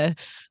had a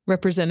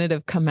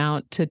representative come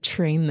out to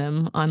train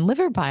them on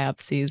liver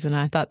biopsies. And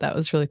I thought that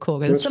was really cool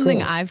because it's something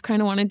cool. I've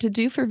kind of wanted to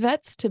do for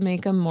vets to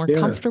make them more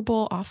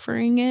comfortable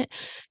offering it,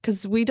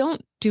 because we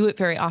don't do it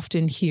very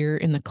often here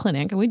in the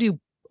clinic. And we do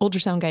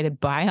ultrasound guided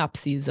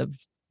biopsies of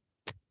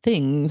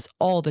things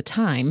all the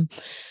time.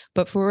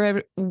 But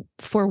for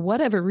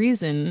whatever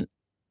reason,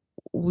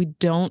 we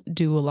don't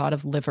do a lot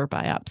of liver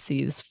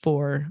biopsies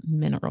for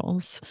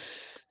minerals.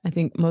 I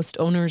think most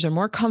owners are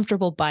more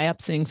comfortable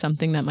biopsying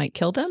something that might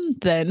kill them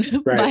than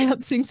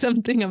biopsying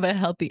something of a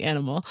healthy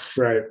animal.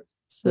 Right.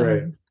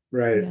 So,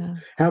 right. Yeah.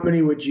 How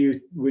many would you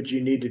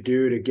need to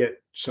do to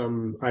get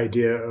some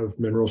idea of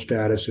mineral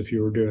status if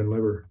you were doing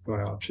liver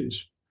biopsies?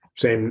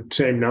 Same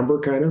number,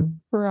 kind of?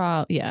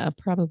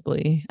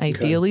 Probably.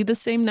 Ideally the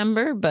same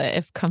number, but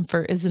if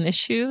comfort is an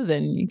issue,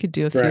 then you could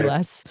do a few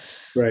less.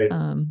 Right.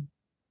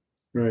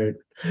 Right.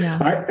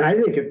 Yeah. I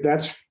think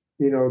that's,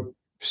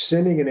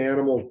 sending an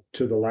animal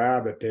to the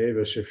lab at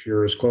Davis, if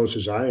you're as close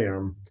as I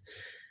am,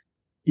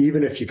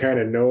 even if you kind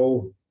of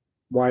know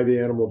why the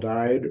animal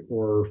died,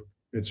 or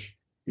it's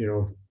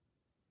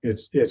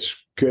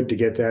good to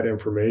get that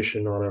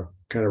information on a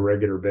kind of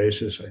regular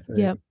basis, I think.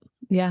 Yep.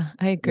 Yeah,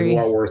 I agree.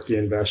 Well worth the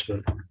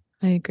investment.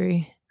 I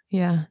agree.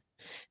 Yeah.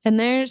 And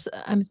there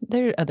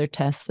are other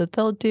tests that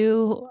they'll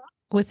do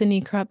with a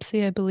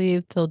necropsy. I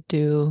believe they'll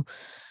do,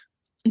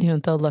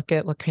 they'll look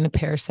at what kind of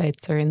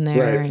parasites are in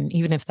there. Right. And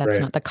even if that's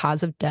not the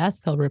cause of death,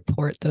 they'll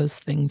report those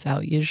things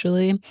out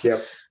usually.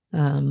 Yep.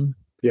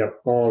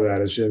 Yep. All of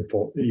that is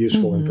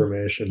useful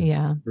information.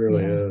 Yeah. It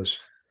really is.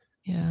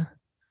 Yeah.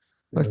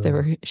 Or if there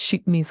were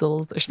sheep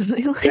measles or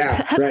something like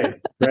that.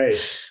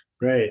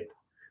 Right.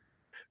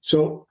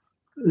 So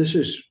this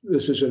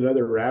is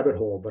another rabbit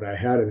hole, but I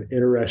had an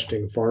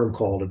interesting farm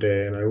call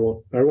today, and I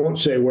won't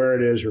say where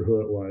it is or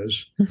who it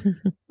was.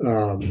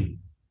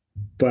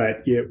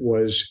 But it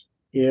was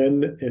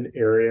in an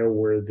area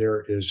where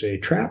there is a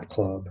trap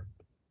club.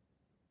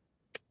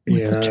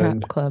 What's a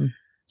trap club?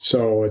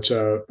 So it's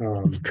a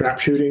trap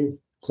shooting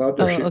club.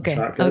 Oh, okay.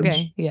 Shotguns.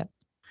 Okay. Yeah.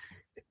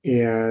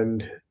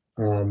 And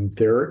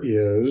there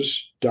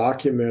is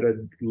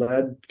documented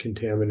lead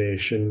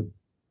contamination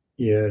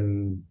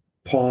in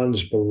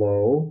ponds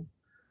below,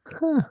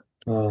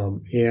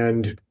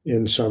 and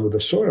in some of the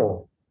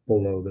soil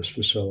below this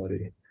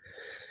facility.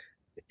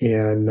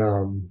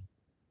 And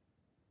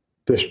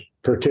this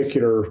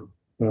particular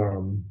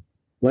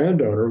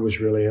landowner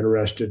was really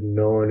interested in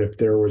knowing if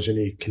there was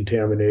any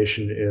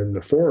contamination in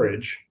the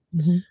forage,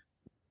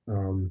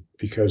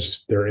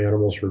 because their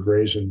animals were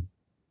grazing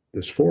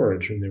this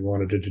forage, and they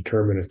wanted to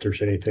determine if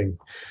there's anything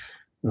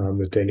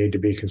that they need to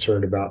be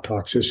concerned about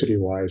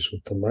toxicity-wise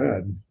with the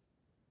lead.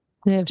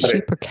 They have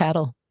sheep or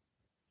cattle?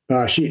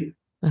 Sheep.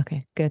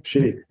 Okay, good.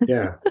 Sheep,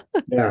 yeah.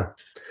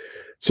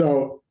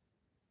 So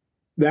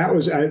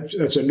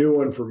that's a new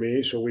one for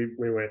me. So we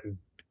went and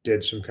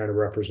did some kind of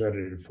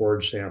representative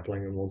forage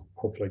sampling, and we'll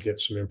hopefully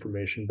get some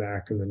information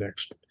back in the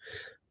next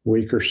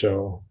week or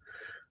so.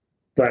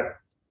 But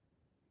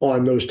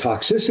on those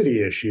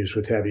toxicity issues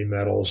with heavy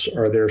metals,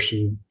 are there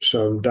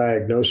some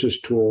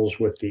diagnosis tools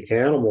with the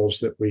animals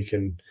that we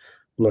can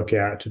look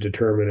at to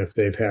determine if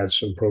they've had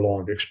some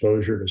prolonged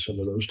exposure to some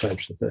of those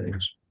types of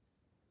things?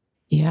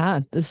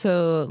 Yeah.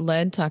 So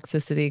lead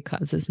toxicity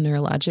causes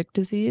neurologic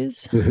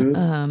disease.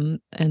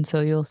 And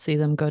so you'll see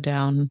them go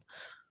down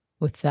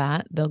with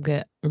that. They'll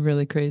get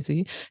really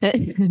crazy. But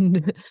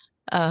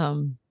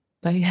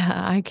yeah,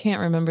 I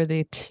can't remember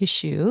the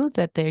tissue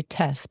that they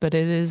test, but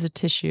it is a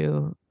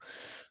tissue.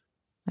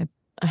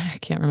 I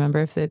can't remember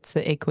if it's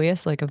the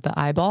aqueous, like of the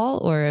eyeball,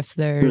 or if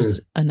there's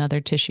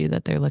another tissue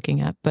that they're looking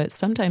at. But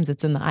sometimes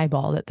it's in the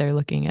eyeball that they're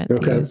looking at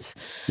these.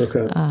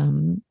 Okay.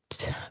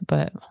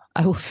 But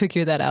I will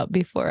figure that out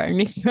before our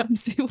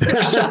necropsy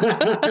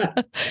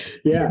workshop.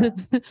 Yeah.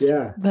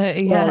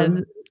 But yeah,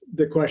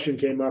 the question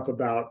came up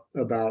about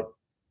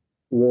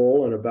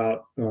wool and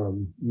about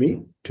meat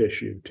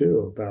tissue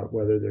too, about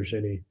whether there's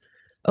any.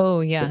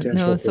 Oh yeah,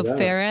 no. So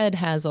FARED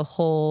has a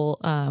whole.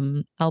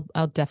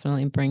 I'll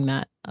definitely bring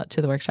that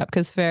to the workshop,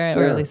 because FARED,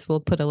 or at least we'll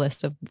put a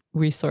list of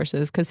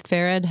resources, because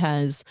FARED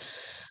has.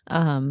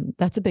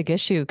 That's a big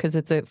issue, because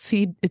it's a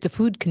food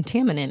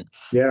contaminant.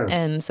 Yeah,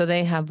 and so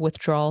they have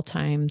withdrawal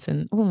times,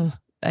 and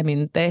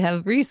they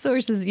have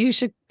resources. You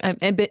should.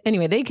 But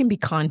anyway, they can be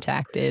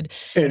contacted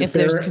if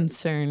there's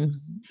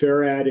concern.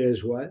 FARED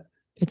is what?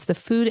 It's the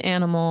Food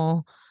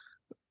Animal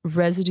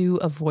Residue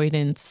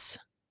Avoidance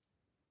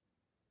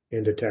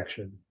and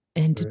Detection.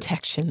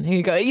 There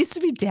you go. It used to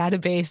be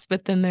database,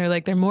 but then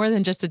they're more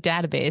than just a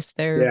database.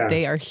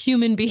 They are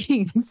human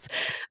beings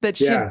that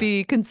should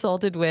be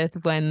consulted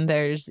with when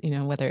there's,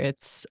 whether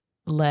it's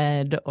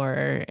lead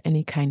or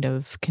any kind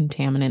of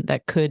contaminant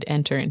that could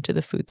enter into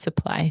the food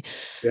supply.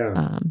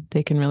 Yeah.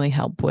 They can really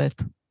help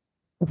with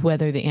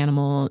whether the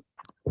animal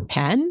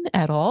can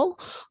at all,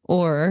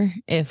 or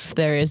if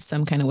there is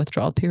some kind of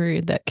withdrawal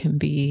period that can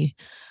be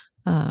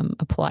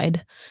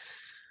applied.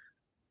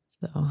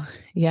 So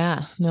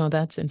yeah, no,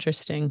 that's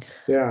interesting.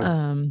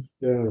 Yeah.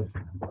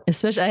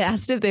 Especially I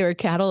asked if they were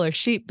cattle or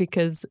sheep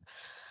because,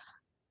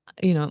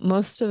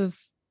 most of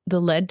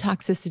the lead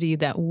toxicity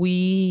that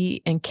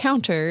we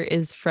encounter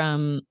is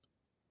from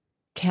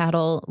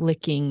cattle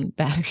licking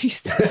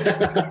batteries.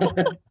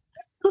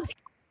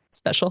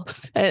 Special.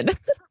 And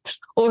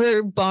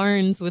or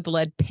barns with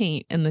lead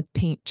paint, and the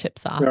paint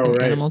chips off,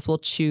 and animals will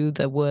chew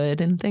the wood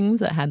and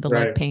things that had the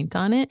lead paint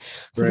on it.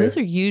 So those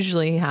are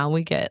usually how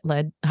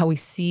we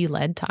see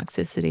lead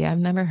toxicity. I've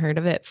never heard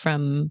of it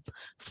from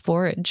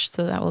forage,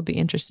 so that will be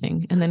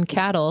interesting. And then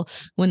cattle,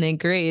 when they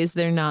graze,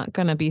 they're not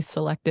going to be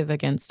selective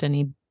against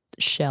any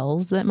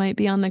shells that might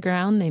be on the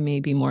ground. They may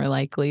be more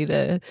likely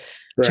to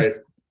just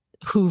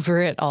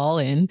hoover it all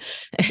in.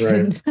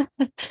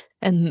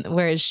 And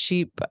whereas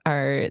sheep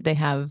they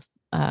have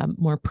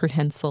more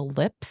prehensile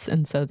lips,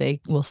 and so they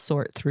will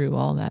sort through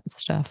all that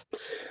stuff.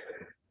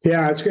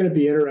 Yeah, it's going to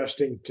be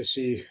interesting to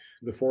see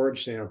the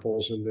forage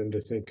samples, and then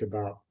to think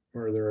about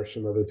where there are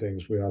some other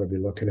things we ought to be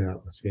looking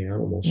at with the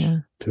animals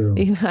too.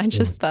 I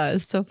just thought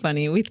it's so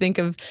funny. We think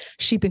of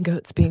sheep and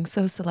goats being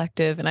so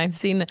selective, and I've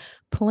seen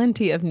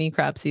plenty of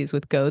necropsies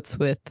with goats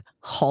with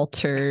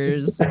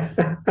halters,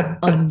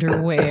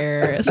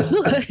 underwear.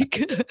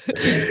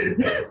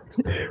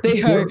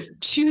 They are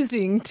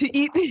choosing to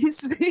eat these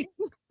things.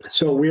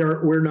 So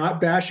we're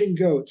not bashing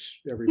goats,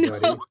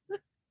 everybody,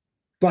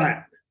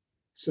 but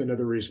it's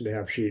another reason to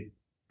have sheep.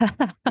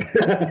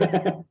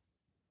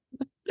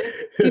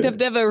 You'd have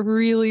to have a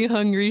really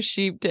hungry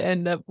sheep to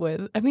end up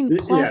with. I mean,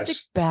 plastic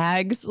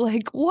bags.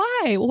 Like,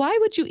 why? Why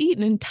would you eat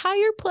an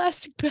entire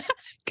plastic bag?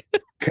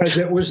 Because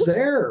it was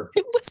there.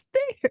 It was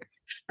there.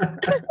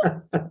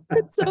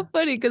 It's so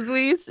funny because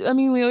we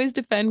always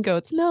defend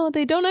goats. No,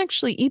 they don't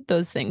actually eat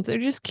those things. They're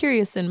just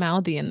curious and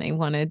mouthy, and they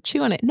want to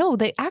chew on it. No,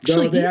 they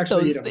actually eat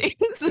those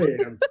things.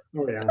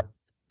 Oh yeah,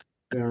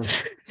 yeah.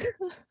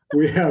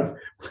 We have.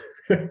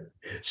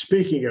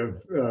 Speaking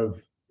of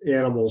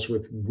animals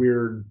with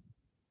weird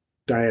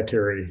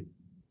dietary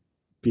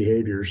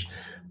behaviors,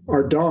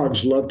 our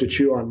dogs love to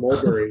chew on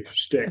mulberry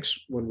sticks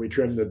when we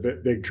trim the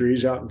big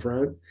trees out in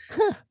front.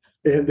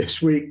 And this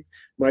week,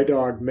 my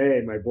dog May,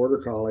 my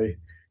border collie,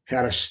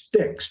 had a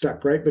stick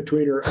stuck right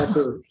between her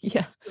upper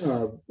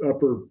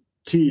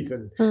teeth,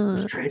 and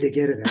was trying to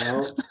get it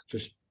out.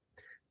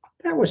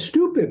 That was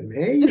stupid,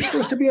 May. You're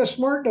supposed to be a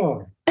smart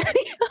dog.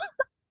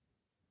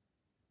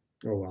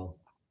 Oh well.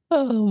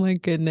 Oh my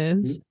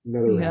goodness.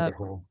 Another rabbit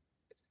hole.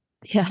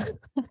 Yeah.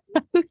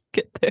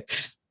 Get there.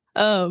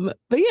 But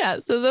yeah,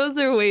 so those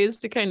are ways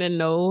to kind of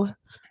know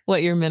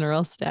what your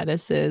mineral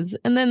status is.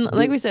 And then,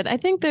 like we said, I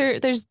think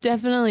there's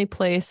definitely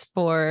place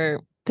for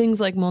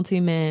things like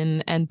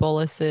multi-min and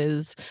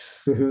boluses.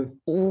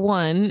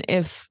 One,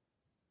 if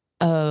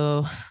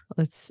a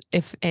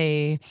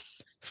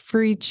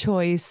free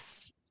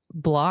choice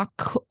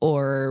block,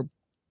 or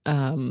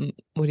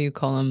what do you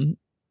call them?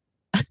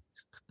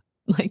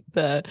 Like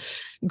the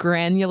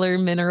granular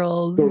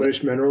minerals.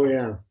 Source mineral,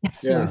 yeah.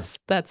 Yes,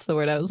 that's the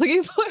word I was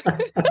looking for.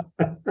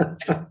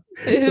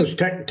 Those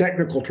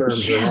technical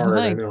terms are hard.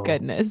 My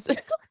goodness.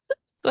 That's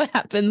what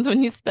happens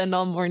when you spend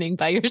all morning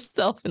by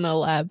yourself in a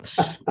lab.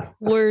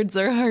 Words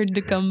are hard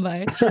to come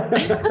by.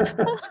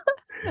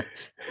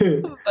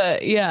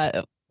 But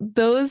yeah,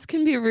 those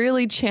can be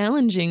really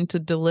challenging to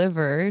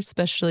deliver,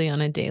 especially on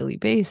a daily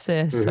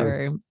basis,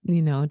 or,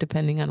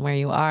 depending on where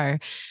you are.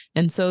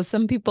 And so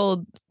some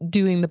people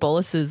doing the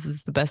boluses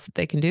is the best that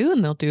they can do,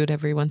 and they'll do it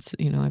every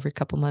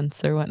couple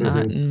months or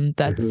whatnot. And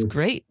that's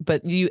great.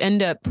 But you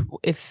end up,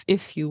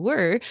 if you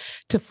were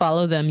to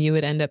follow them, you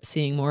would end up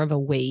seeing more of a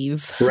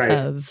wave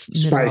of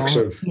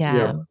spikes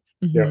mineral.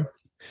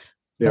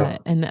 And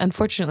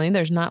unfortunately,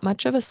 there's not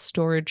much of a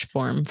storage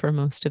form for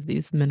most of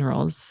these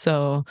minerals.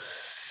 So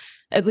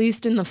at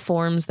least in the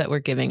forms that we're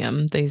giving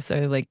them, these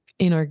are like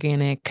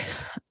inorganic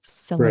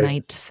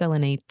selenites,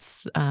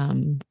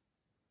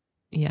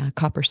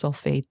 copper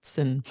sulfates.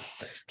 And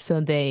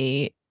so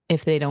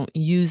if they don't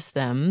use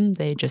them,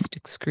 they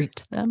just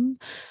excrete them.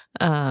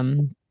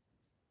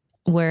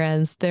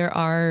 Whereas there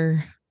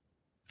are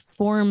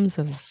forms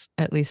of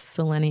at least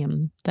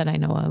selenium that I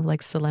know of,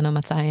 like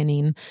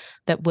selenomethionine,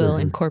 that will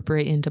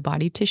incorporate into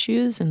body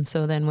tissues. And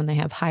so then when they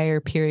have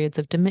higher periods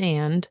of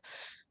demand,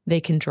 they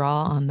can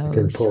draw on those.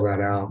 Can pull that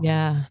out.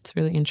 Yeah, it's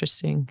really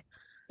interesting.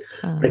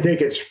 I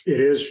think it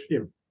is.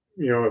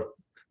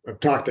 I've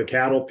talked to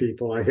cattle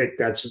people. I think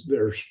there's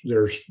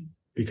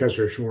because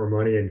there's more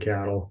money in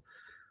cattle,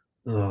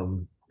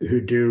 who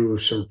do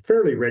some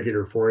fairly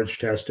regular forage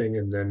testing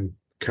and then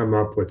come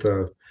up with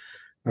a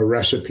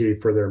recipe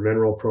for their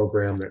mineral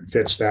program that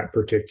fits that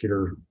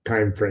particular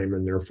time frame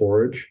in their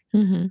forage.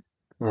 I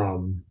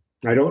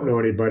don't know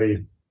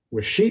anybody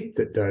with sheep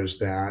that does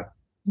that.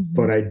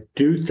 But I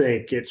do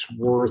think it's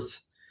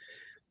worth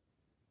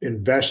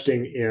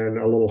investing in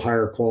a little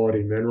higher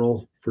quality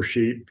mineral for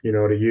sheep,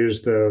 to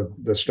use the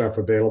stuff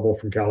available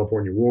from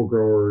California wool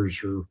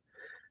growers, or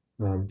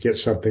get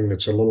something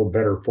that's a little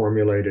better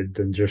formulated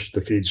than just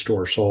the feed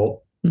store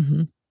salt.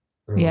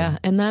 Yeah.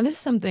 And that is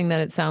something that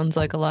it sounds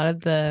like a lot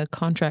of the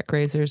contract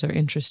grazers are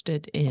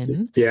interested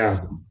in.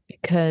 Yeah.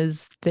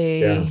 Because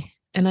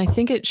and I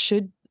think it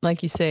should,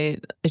 like you say,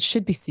 it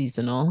should be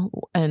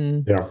seasonal,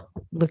 and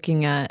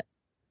looking at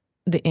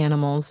the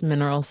animal's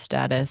mineral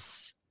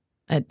status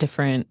at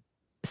different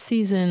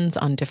seasons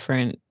on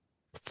different,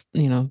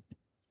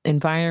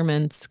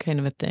 environments, kind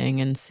of a thing,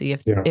 and see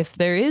if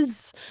there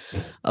is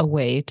a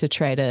way to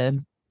try to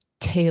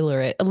tailor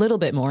it a little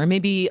bit more,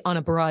 maybe on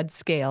a broad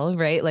scale,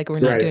 right? Like we're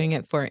not doing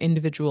it for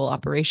individual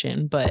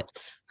operation, but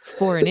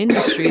for an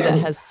industry that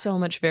has so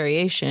much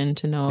variation,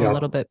 to know a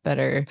little bit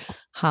better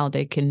how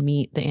they can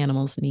meet the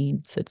animal's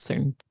needs at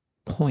certain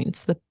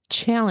points. The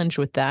challenge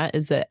with that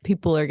is that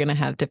people are going to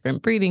have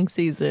different breeding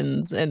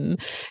seasons, and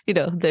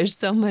there's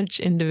so much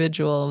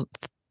individual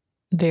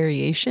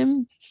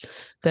variation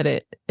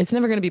that it's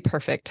never going to be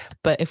perfect.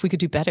 But if we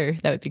could do better,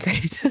 that would be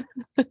great.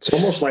 It's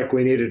almost like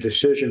we need a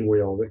decision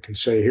wheel that can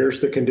say,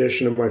 here's the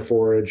condition of my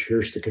forage,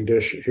 here's the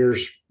condition,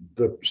 here's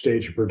the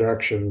stage of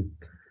production.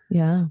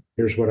 Yeah.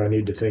 Here's what I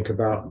need to think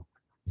about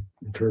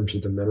in terms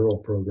of the mineral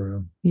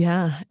program.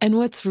 Yeah. And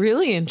what's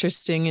really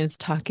interesting is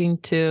talking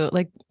to,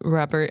 like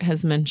Robert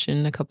has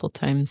mentioned a couple of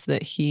times,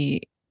 that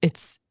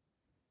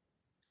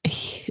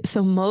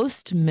so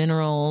most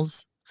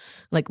minerals,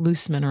 like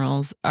loose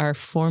minerals, are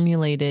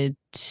formulated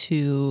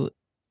to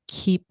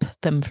keep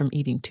them from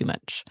eating too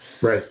much.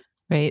 Right.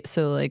 Right.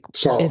 So like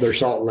they're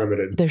salt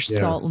limited. They're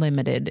salt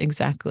limited.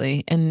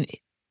 Exactly. And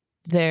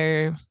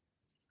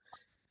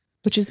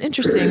which is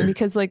interesting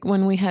because like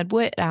when we had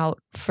Whit out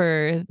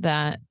for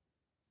that,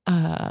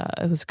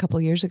 it was a couple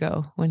of years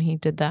ago when he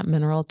did that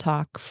mineral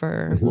talk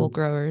for wool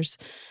growers.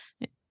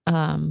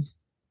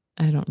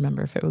 I don't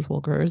remember if it was wool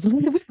growers.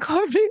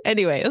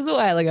 Anyway, it was a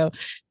while ago.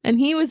 And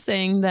he was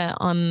saying that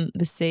on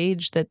the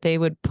sage that they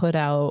would put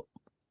out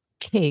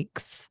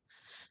cakes,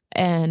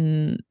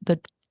 and the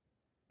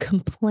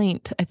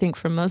complaint, I think,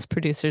 from most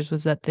producers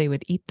was that they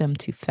would eat them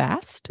too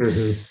fast.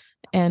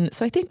 And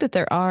so I think that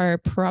there are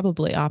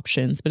probably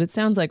options, but it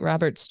sounds like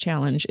Robert's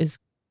challenge is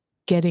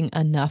getting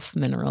enough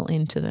mineral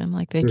into them.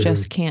 Like they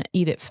just can't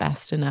eat it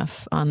fast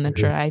enough on the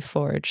dry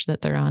forage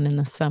that they're on in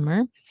the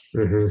summer.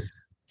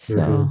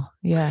 So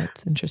yeah,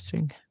 it's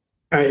interesting.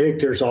 I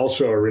think there's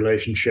also a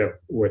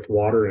relationship with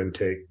water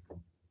intake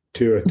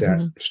too at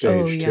that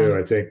stage too.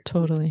 I think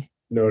totally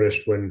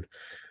noticed when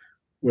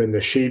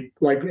the sheep,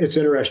 like it's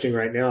interesting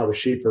right now, the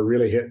sheep are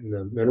really hitting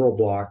the mineral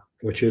block,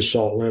 which is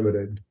salt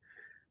limited,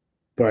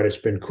 but it's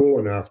been cool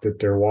enough that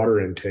their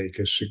water intake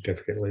is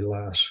significantly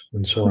less.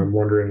 And so I'm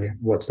wondering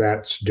what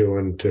that's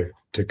doing to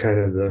kind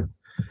of the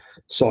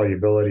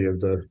solubility of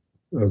the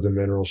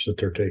minerals that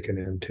they're taking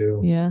in too.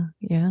 Yeah.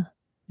 Yeah.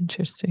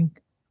 Interesting.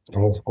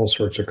 All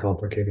sorts of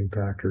complicating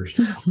factors.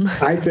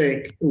 I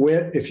think,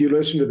 Whit, if you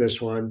listen to this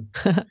one,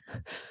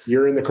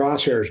 you're in the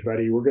crosshairs,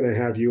 buddy. We're going to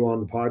have you on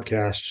the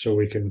podcast so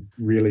we can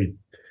really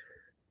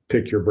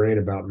pick your brain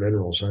about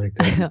minerals.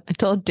 I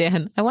told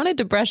Dan I wanted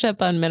to brush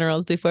up on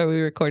minerals before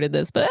we recorded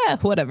this, but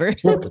whatever.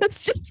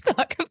 Let's just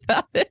talk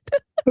about it.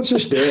 Let's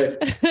just do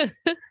it.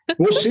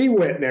 We'll see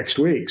Whit next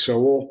week,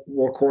 so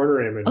we'll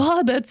corner him.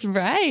 Oh, that's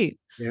right.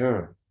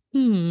 Yeah.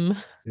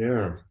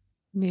 Yeah.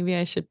 Maybe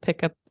I should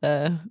pick up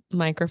the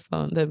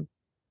microphone, the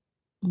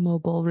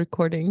mobile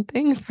recording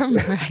thing from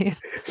Ryan.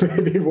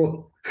 Maybe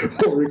we'll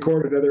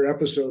record another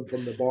episode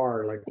from the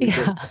bar, like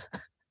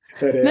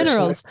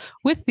minerals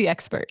with the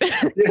expert.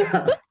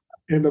 Yeah,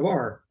 in the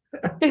bar.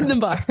 In the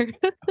bar.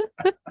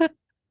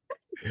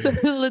 So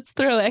let's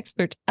throw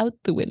expert out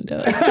the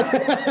window.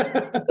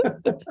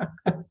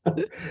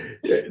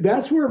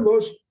 That's where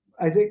most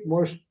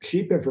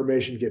sheep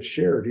information gets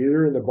shared,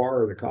 either in the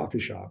bar or the coffee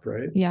shop,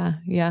 right? Yeah,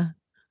 yeah.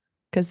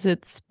 Because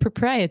it's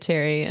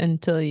proprietary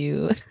until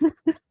you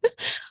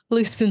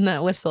loosen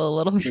that whistle a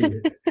little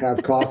bit.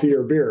 Have coffee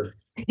or beer.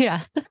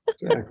 Yeah.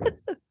 Exactly.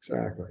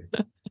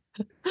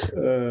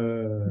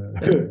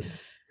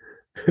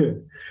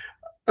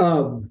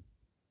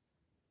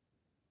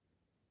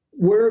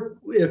 Where,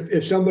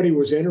 if somebody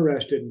was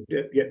interested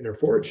in getting their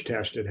forage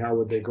tested, how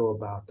would they go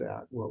about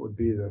that? What would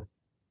be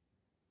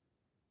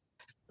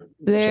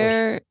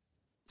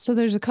So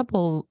there's a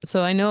couple.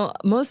 So I know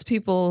most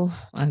people,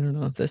 I don't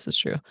know if this is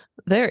true.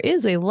 There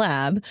is a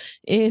lab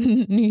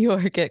in New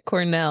York at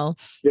Cornell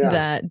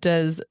that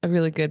does a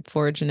really good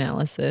forage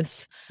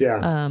analysis.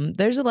 Yeah.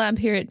 There's a lab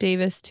here at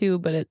Davis too,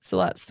 but it's a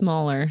lot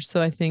smaller.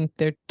 So I think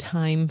their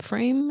time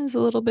frame is a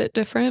little bit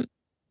different.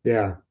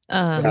 Yeah.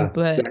 But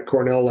that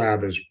Cornell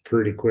lab is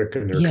pretty quick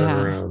in their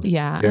turnaround.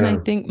 Yeah. And I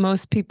think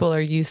most people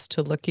are used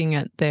to looking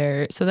at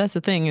so that's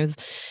the thing, is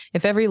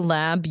if every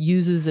lab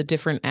uses a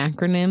different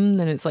acronym,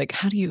 then it's like,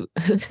 how do you,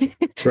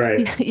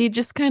 right. You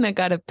just kind of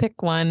got to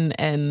pick one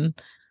and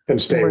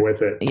stay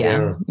with it.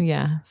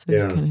 Yeah. So you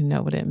kind of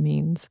know what it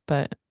means,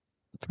 but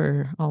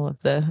for all of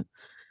the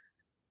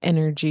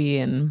energy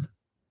and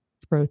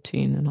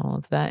protein and all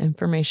of that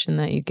information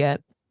that you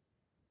get.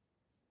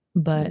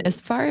 But as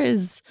far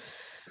as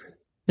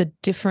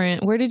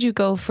where did you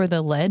go for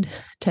the lead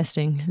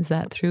testing? Is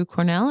that through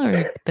Cornell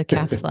or the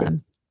CAFS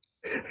lab?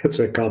 That's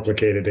a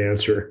complicated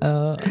answer.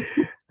 Oh,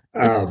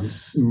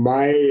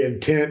 My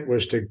intent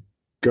was to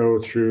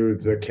go through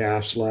the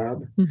CAS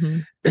lab. hmm.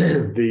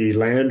 The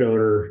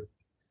landowner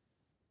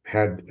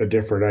had a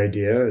different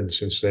idea, and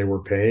since they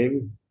were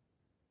paying,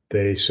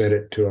 they sent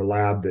it to a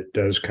lab that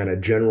does kind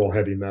of general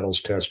heavy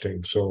metals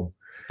testing. So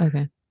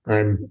Okay.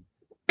 I'm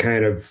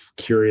kind of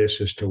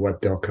curious as to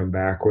what they'll come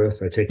back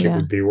with. I think it Yeah.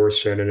 would be worth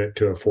sending it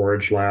to a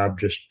forage lab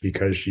just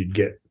because you'd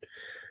get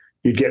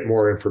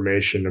more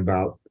information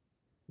about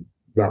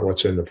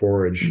what's in the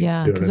forage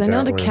Yeah, doing because it I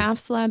know that the way.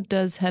 CAFS lab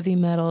does heavy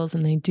metals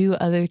and they do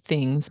other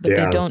things, but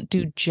they Yeah, don't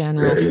do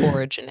general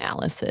forage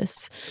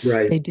analysis.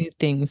 right. They do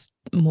things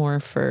more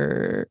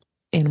for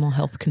animal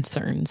health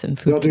concerns and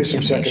food They'll do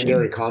some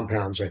secondary contamination.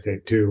 compounds, I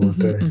think, too, won't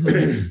Hmm, hmm.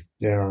 they?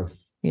 Yeah.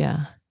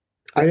 Yeah.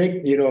 I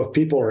think, if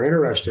people are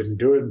interested in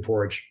doing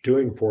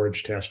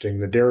forage testing,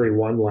 the Dairy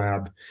One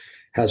Lab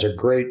has a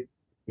great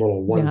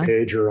little one Yeah.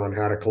 pager on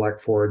how to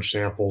collect forage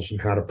samples and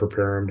how to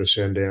prepare them to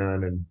send in.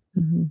 And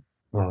Hmm.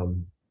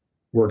 um,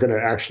 we've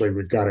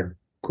got a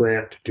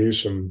grant to do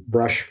some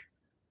brush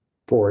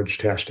forage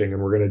testing,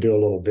 and we're going to do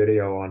a little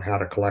video on how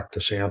to collect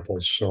the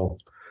samples. So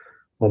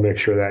I'll make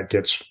sure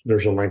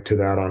there's a link to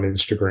that on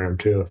Instagram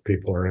too, if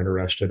people are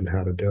interested in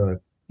how to do it.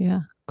 Yeah.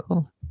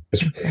 Cool.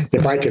 That's If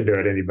awesome. I can do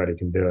it, anybody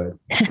can do it.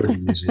 It's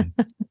pretty easy.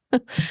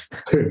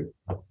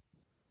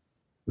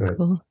 But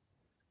Cool.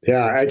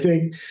 yeah, I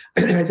think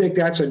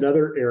that's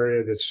another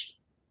area that's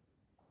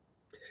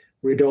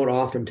we don't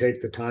often take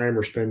the time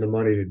or spend the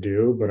money to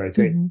do, but I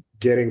think Hmm.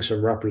 getting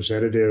some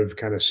representative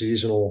kind of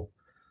seasonal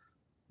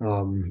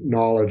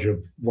knowledge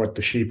of what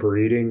the sheep are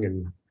eating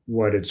and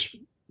what its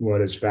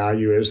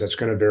value is, that's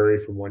going to vary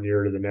from one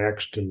year to the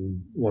next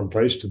and one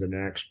place to the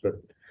next. But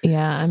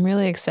Yeah, I'm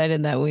really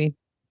excited that we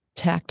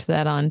tacked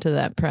that onto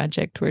that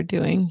project we're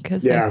doing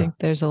because I yeah, think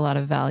there's a lot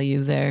of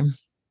value there.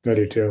 I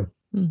do too.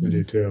 I Hmm.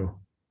 do too.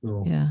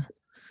 So, Yeah. and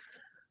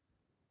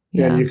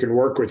Yeah. you can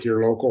work with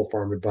your local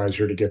farm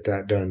advisor to get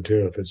that done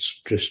too. If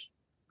it's just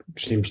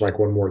seems like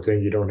one more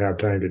thing you don't have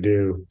time to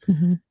do,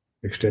 Hmm.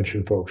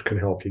 extension folks can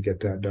help you get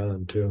that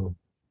done too.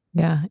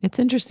 Yeah. It's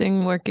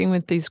interesting working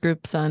with these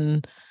groups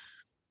on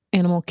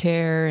animal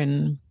care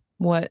and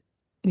what,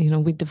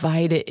 we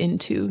divide it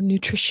into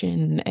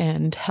nutrition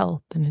and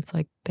health. And it's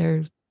like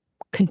they're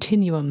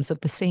continuums of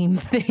the same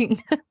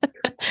thing.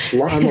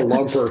 I'm a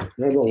lumper.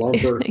 I'm a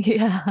lumper.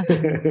 Yeah.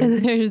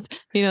 And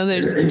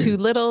there's too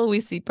little,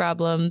 we see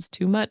problems,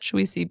 too much,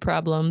 we see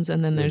problems.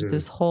 And then there's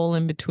this Mhm. hole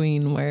in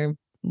between where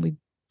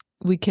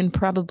we can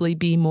probably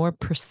be more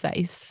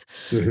precise.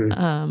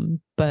 Mhm.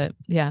 But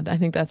yeah, I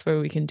think that's where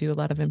we can do a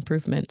lot of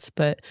improvements.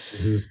 But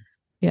Mhm.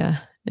 yeah,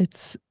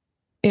 it's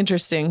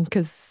interesting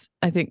because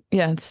I think,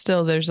 yeah,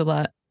 still there's a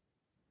lot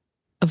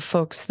of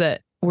folks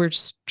that we're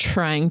just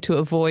trying to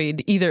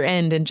avoid either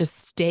end and just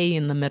stay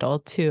in the middle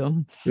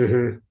too.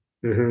 Mhm.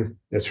 Mhm.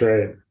 That's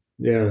right.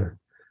 Yeah.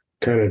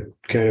 Kind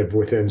of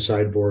within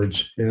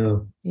sideboards. Yeah.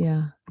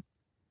 Yeah.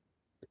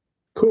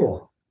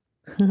 Cool.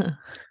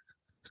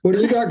 What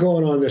do you got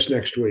going on this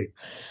next week?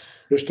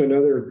 Just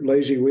another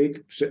lazy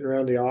week sitting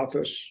around the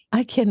office?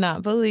 I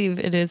cannot believe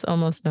it is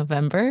almost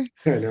November.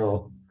 I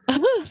know.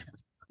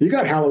 You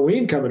got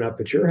Halloween coming up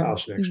at your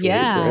house next week,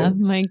 Yeah, right?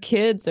 my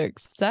kids are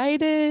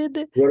excited.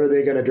 What are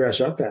they going to dress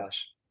up as?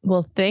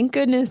 Well, thank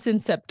goodness in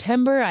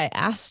September I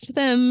asked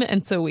them.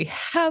 And so we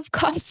have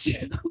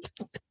costumes.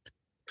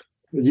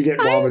 You get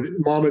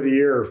mom of the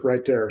year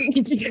right there.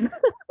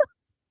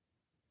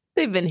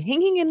 They've been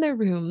hanging in their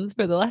rooms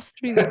for the last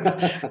 3 weeks.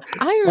 I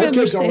Our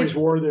remember kids saying, always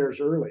wore theirs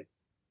early.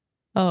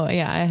 oh,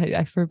 yeah,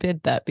 I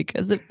forbid that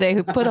because if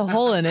they put a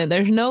hole in it,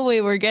 there's no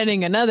way we're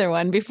getting another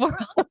one before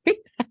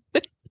Halloween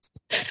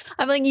happens.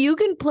 I'm like, you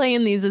can play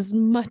in these as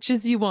much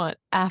as you want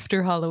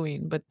after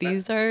Halloween, but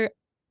these are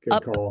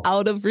Good call.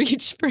 out of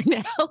reach for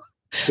now.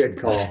 Good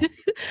call.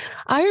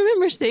 I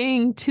remember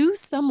saying to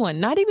someone,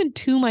 not even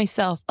to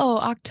myself, oh,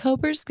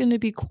 October's going to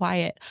be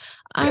quiet.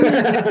 I'm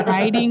going to get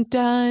writing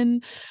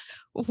done.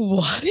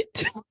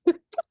 What?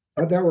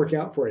 How'd that work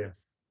out for you?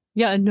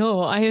 Yeah,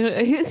 no,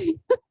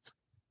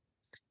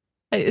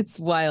 it's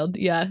wild.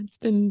 Yeah, it's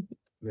been,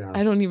 Yeah.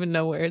 I don't even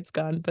know where it's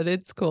gone, but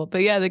it's cool.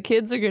 But yeah, the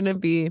kids are going to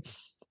be,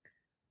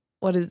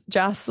 what is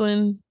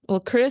Jocelyn? Well,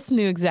 Chris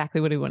knew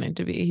exactly what he wanted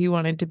to be. He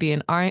wanted to be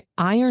an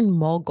iron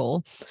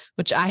mogul,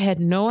 which I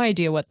had no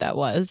idea what that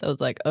was. I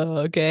was like, oh,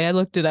 okay. I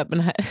looked it up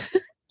and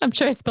I'm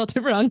sure I spelled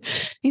it wrong.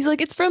 He's like,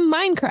 it's from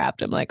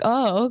Minecraft. I'm like,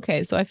 oh,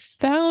 okay. So I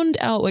found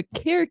out what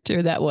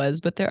character that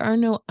was, but there are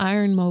no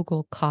Iron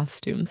Mogul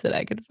costumes that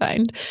I could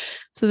find.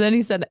 So then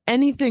he said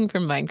anything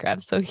from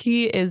Minecraft. So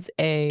he is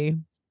a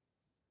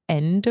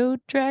Endo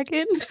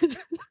dragon.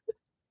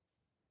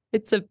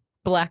 It's a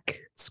black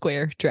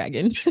square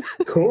dragon.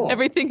 Cool.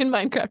 Everything in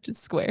Minecraft is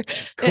square.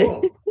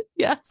 Cool.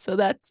 Yeah. So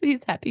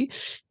he's happy.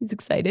 He's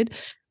excited.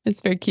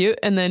 It's very cute.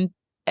 And then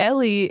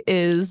Ellie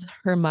is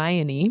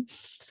Hermione.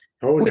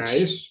 Oh, which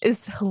nice.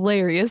 is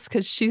hilarious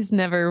because she's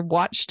never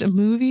watched a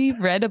movie,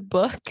 read a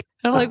book.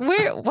 I'm like,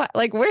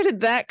 where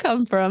did that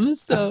come from?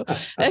 So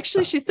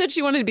actually, she said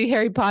she wanted to be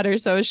Harry Potter.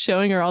 So I was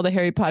showing her all the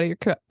Harry Potter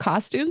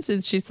costumes,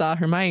 and she saw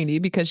Hermione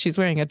because she's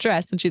wearing a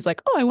dress, and she's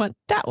like, "Oh, I want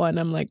that one."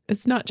 I'm like,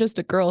 "It's not just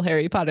a girl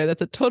Harry Potter.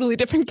 That's a totally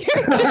different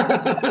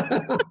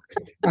character."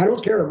 I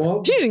don't care,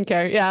 Mom. She didn't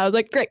care. Yeah, I was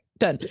like, "Great,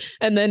 done."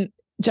 And then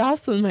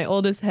Jocelyn, my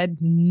oldest, had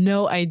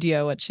no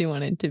idea what she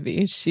wanted to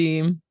be.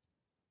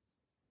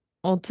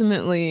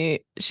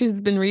 Ultimately,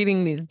 she's been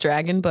reading these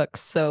dragon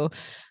books, so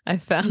I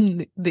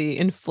found the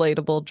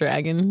inflatable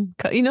dragon.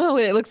 You know,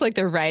 it looks like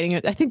they're riding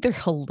it. I think they're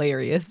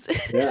hilarious.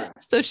 Yeah.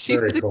 So she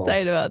was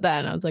excited about that,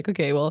 and I was like,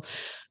 okay, well,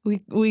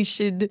 we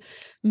should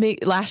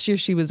make. Last year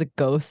she was a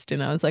ghost,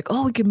 and I was like,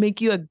 oh, we could make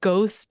you a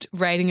ghost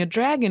riding a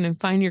dragon and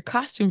find your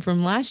costume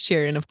from last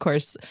year. And of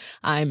course,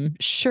 I'm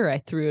sure I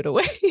threw it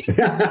away.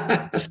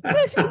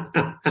 So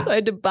I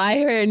had to buy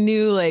her a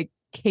new like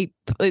cape.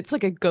 It's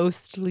like a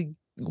ghostly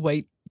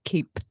white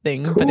cape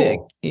thing, cool. But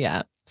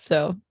yeah,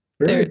 so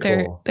they're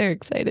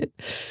excited.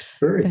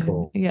 Very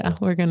cool. Yeah,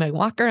 we're gonna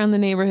walk around the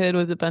neighborhood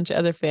with a bunch of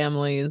other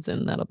families,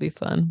 and that'll be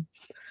fun.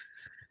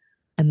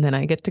 And then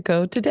I get to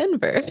go to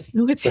Denver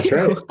with That's you.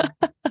 Right.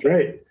 That's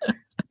right.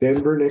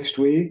 Denver next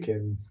week,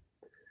 and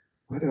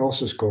what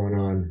else is going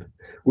on?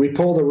 We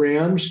pull the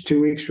Rams 2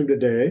 weeks from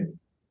today.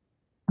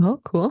 Oh,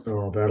 cool.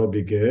 So that'll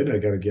be good. I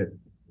got to get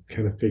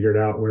kind of figured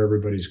out where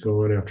everybody's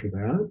going after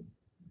that.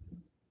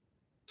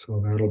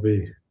 So that'll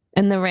be.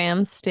 And the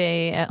Rams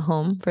stay at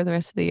home for the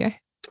rest of the year?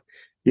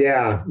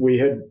 Yeah, we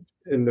had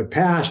in the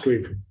past,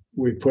 we've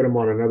put them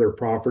on another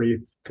property,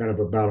 kind of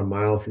about a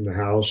mile from the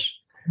house.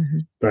 Mm-hmm.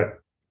 But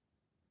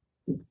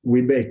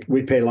we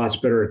pay lots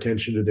better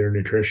attention to their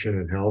nutrition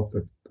and health.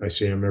 I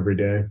see them every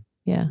day.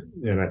 Yeah.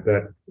 And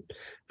that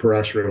for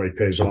us really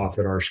pays off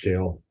at our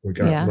scale. We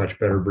got much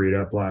better breed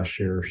up last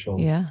year. So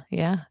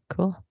yeah,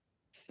 cool.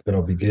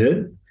 That'll be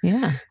good.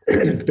 Yeah.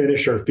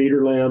 Finish our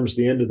feeder lambs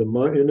the end of the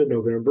month, end of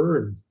November,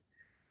 and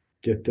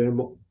get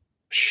them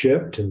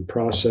shipped and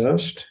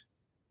processed.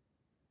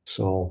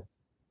 So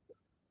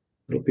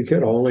it'll be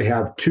good. I'll only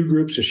have 2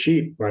 groups of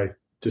sheep by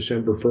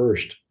December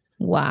 1st.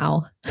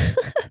 Wow.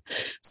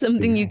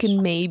 Something you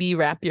can maybe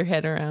wrap your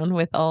head around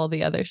with all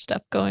the other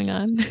stuff going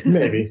on.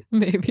 Maybe.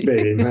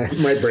 Maybe.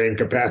 My brain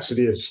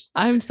capacity is.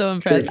 I'm so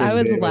impressed. I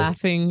was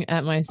laughing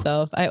at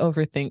myself. I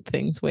overthink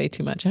things way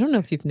too much. I don't know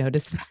if you've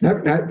noticed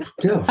that.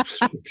 No,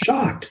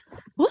 shocked.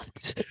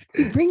 What?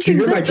 You bring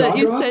things up that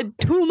you said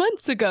 2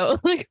 months ago.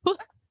 Like, what?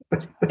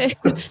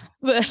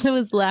 But I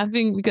was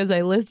laughing because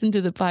I listened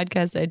to the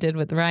podcast I did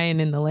with Ryan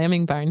in the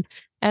lambing barn,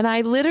 and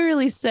I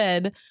literally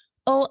said,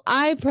 oh,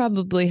 I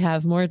probably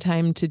have more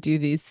time to do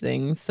these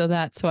things. So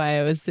that's why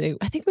I was saying,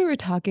 I think I was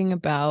talking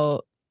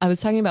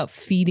about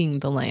feeding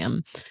the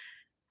lamb.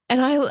 And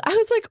I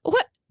was like,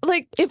 what?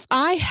 Like, if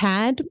I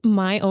had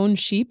my own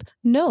sheep,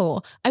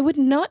 no, I would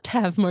not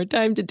have more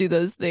time to do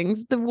those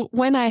things.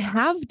 When I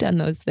have done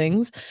those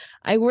things,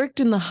 I worked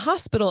in the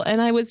hospital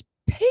and I was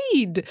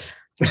paid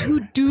to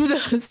do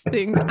those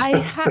things.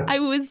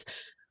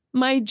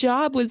 My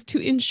job was to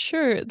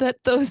ensure that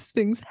those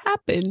things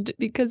happened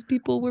because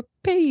people were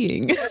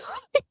paying.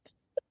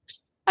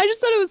 I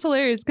just thought it was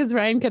hilarious because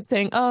Ryan kept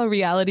saying, oh,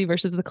 reality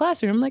versus the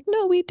classroom. I'm like,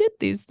 no, we did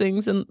these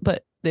things,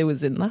 but it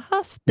was in the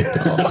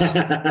hospital.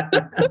 I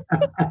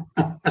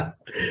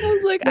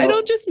was like, no. I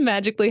don't just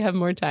magically have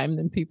more time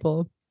than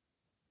people.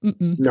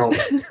 No.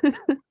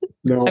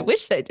 I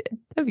wish I did.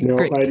 That'd be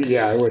great.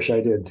 I wish I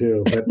did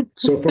too. But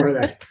so far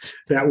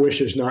that wish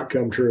has not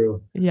come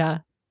true. Yeah.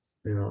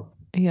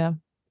 Yeah.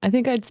 I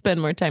think I'd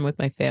spend more time with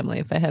my family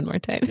if I had more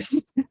time.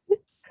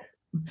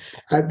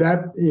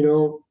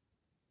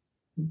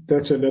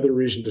 That's another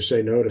reason to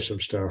say no to some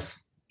stuff.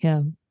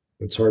 Yeah.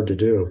 It's hard to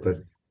do,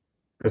 but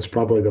that's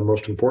probably the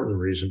most important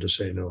reason to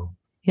say no.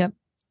 Yep.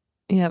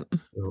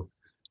 So,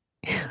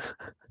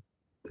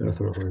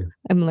 definitely.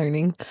 I'm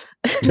learning.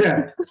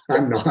 Yeah,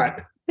 I'm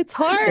not. It's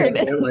hard.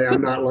 Definitely,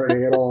 I'm not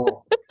learning at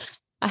all.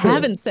 I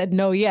haven't said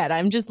no yet.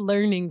 I'm just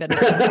learning that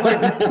it's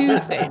important to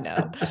say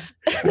no.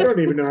 I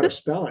don't even know how to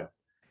spell it.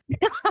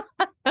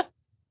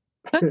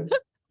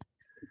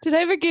 Did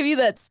I ever give you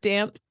that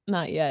stamp?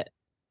 Not yet.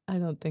 I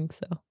don't think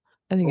so.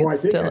 I think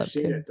it's still up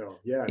seen here. It though.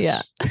 Yes.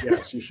 Yeah.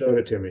 Yes, you showed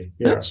it to me.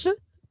 Yes.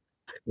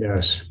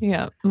 Yes.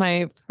 Yeah.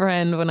 My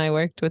friend, when I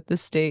worked with the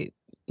state,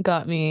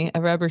 got me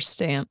a rubber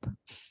stamp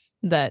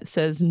that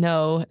says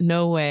no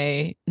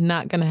way,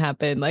 not gonna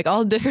happen, like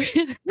all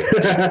different.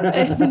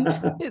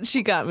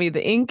 She got me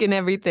the ink and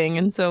everything,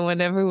 and so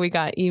whenever we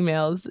got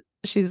emails,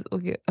 she's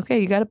okay,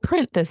 you got to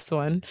print this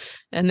one,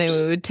 and they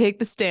would take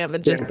the stamp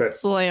and just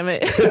slam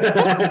it.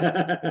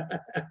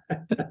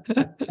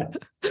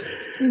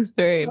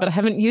 But I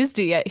haven't used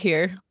it yet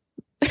here.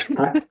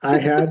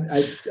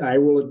 I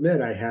will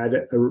admit I had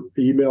an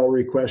email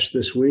request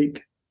this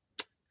week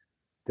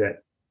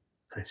that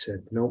I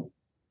said nope.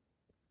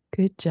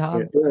 Good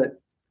job.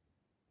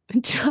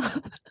 Good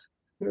job.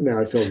 Now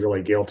I feel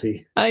really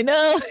guilty. I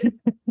know.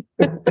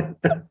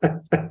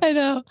 I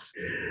know.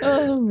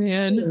 Oh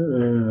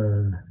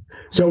man.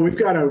 So we've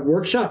got a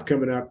workshop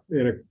coming up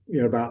in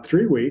about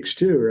 3 weeks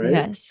too, right?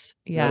 Yes.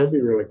 Yeah. That'll be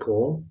really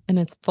cool. And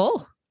it's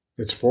full.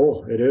 It's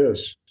full. It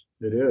is.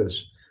 It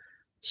is.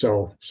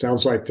 So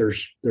sounds like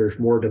there's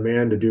more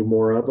demand to do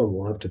more of them.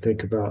 We'll have to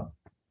think about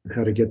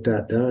how to get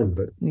that done,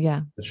 but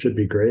yeah, it should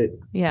be great.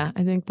 Yeah.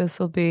 I think this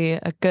will be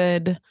a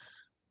good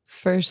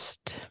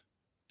first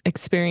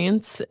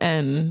experience,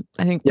 and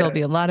I think there'll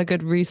be a lot of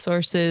good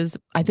resources.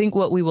 I think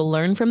what we will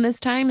learn from this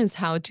time is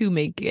how to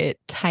make it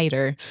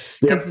tighter,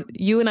 because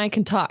you and I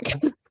can talk.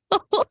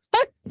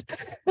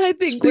 I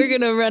think we're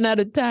gonna run out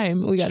of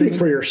time. We got to speak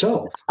for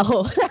yourself.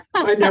 Oh,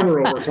 I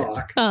never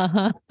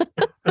overtalk.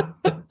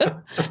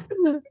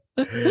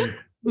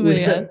 We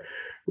had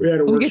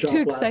a workshop. We get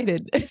too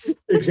excited.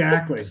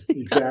 Exactly.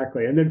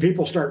 And then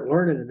people start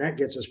learning, and that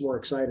gets us more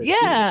excited.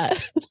 Yeah.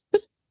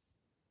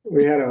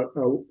 We had a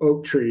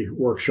oak tree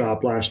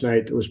workshop last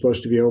night that was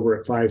supposed to be over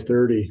at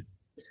 5:30,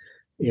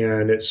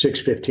 and at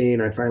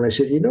 6:15, I finally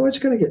said, it's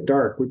going to get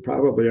dark. We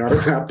probably ought to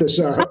wrap this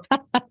up.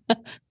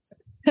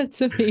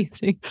 That's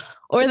amazing.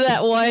 Or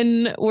that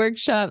one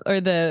workshop, or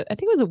I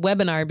think it was a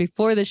webinar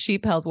before the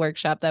sheep health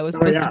workshop that was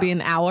supposed to be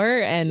an hour,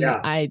 and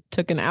I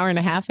took an hour and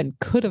a half and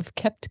could have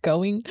kept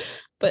going,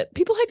 but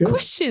people had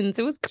questions.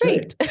 It was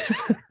great.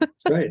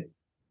 Right.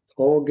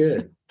 All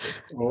good.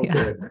 All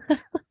good.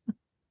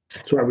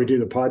 That's why we do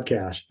the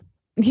podcast.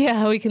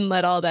 Yeah, we can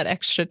let all that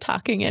extra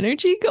talking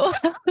energy go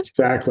out.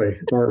 Exactly.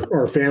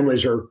 Our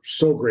families are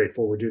so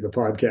grateful we do the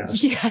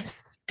podcast.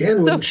 Yes.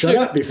 Dan wouldn't shut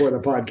up before the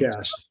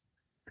podcast.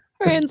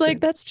 Ryan's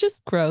like, that's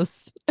just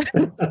gross.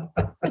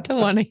 I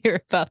don't want to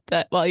hear about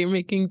that while you're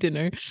making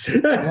dinner.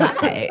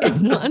 Why? I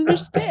don't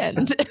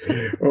understand.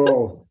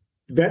 Oh,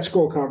 vet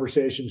school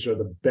conversations are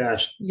the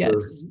best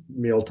for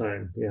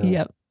mealtime. Yeah.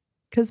 Yep.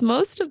 Because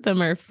most of them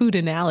are food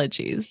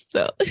analogies.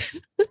 So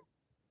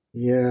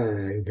yeah,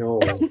 I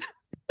know.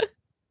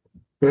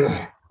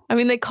 I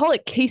mean, they call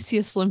it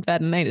caseous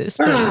lymphadenitis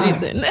for a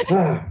reason.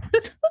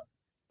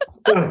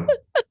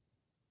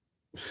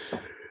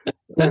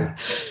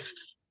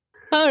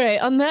 All right.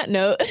 On that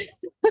note,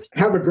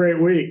 have a great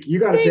week. You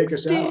got to take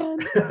us Dan.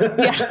 out.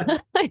 Yeah,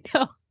 I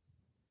know.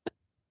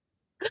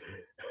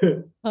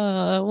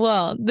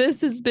 Well, this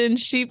has been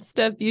Sheep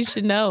Stuff You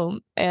Should Know,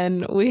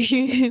 and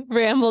we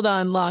rambled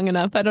on long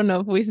enough. I don't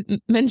know if we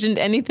mentioned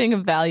anything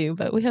of value,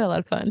 but we had a lot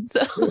of fun. So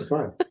it was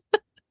fun.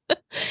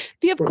 If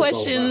you have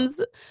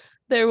questions,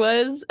 I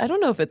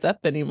don't know if it's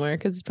up anymore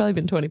because it's probably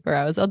been 24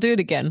 hours. I'll do it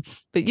again.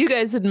 But you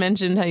guys had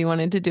mentioned how you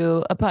wanted to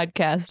do a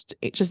podcast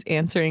just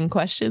answering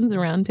questions, a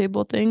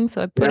roundtable thing.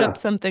 So I put up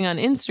something on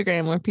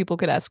Instagram where people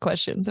could ask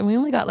questions, and we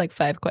only got like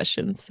 5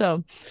 questions.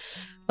 So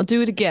I'll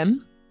do it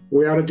again.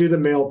 We ought to do the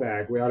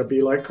mailbag. We ought to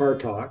be like Car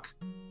Talk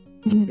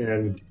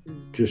and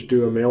just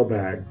do a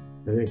mailbag.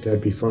 I think that'd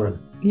be fun.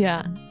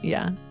 Yeah.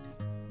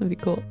 That'd be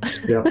cool.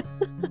 Yeah.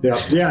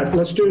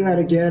 Let's do that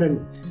again.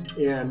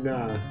 And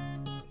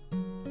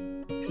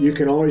you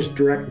can always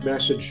direct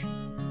message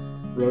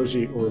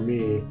Rosie or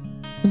me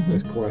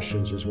with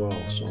questions as well.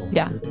 So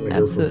yeah,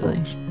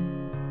 absolutely.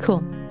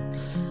 Cool.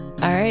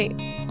 All right.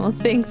 Well,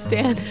 thanks,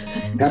 Dan.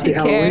 Happy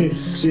Halloween.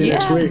 See you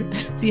next week.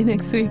 See you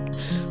next week.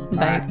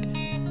 Bye.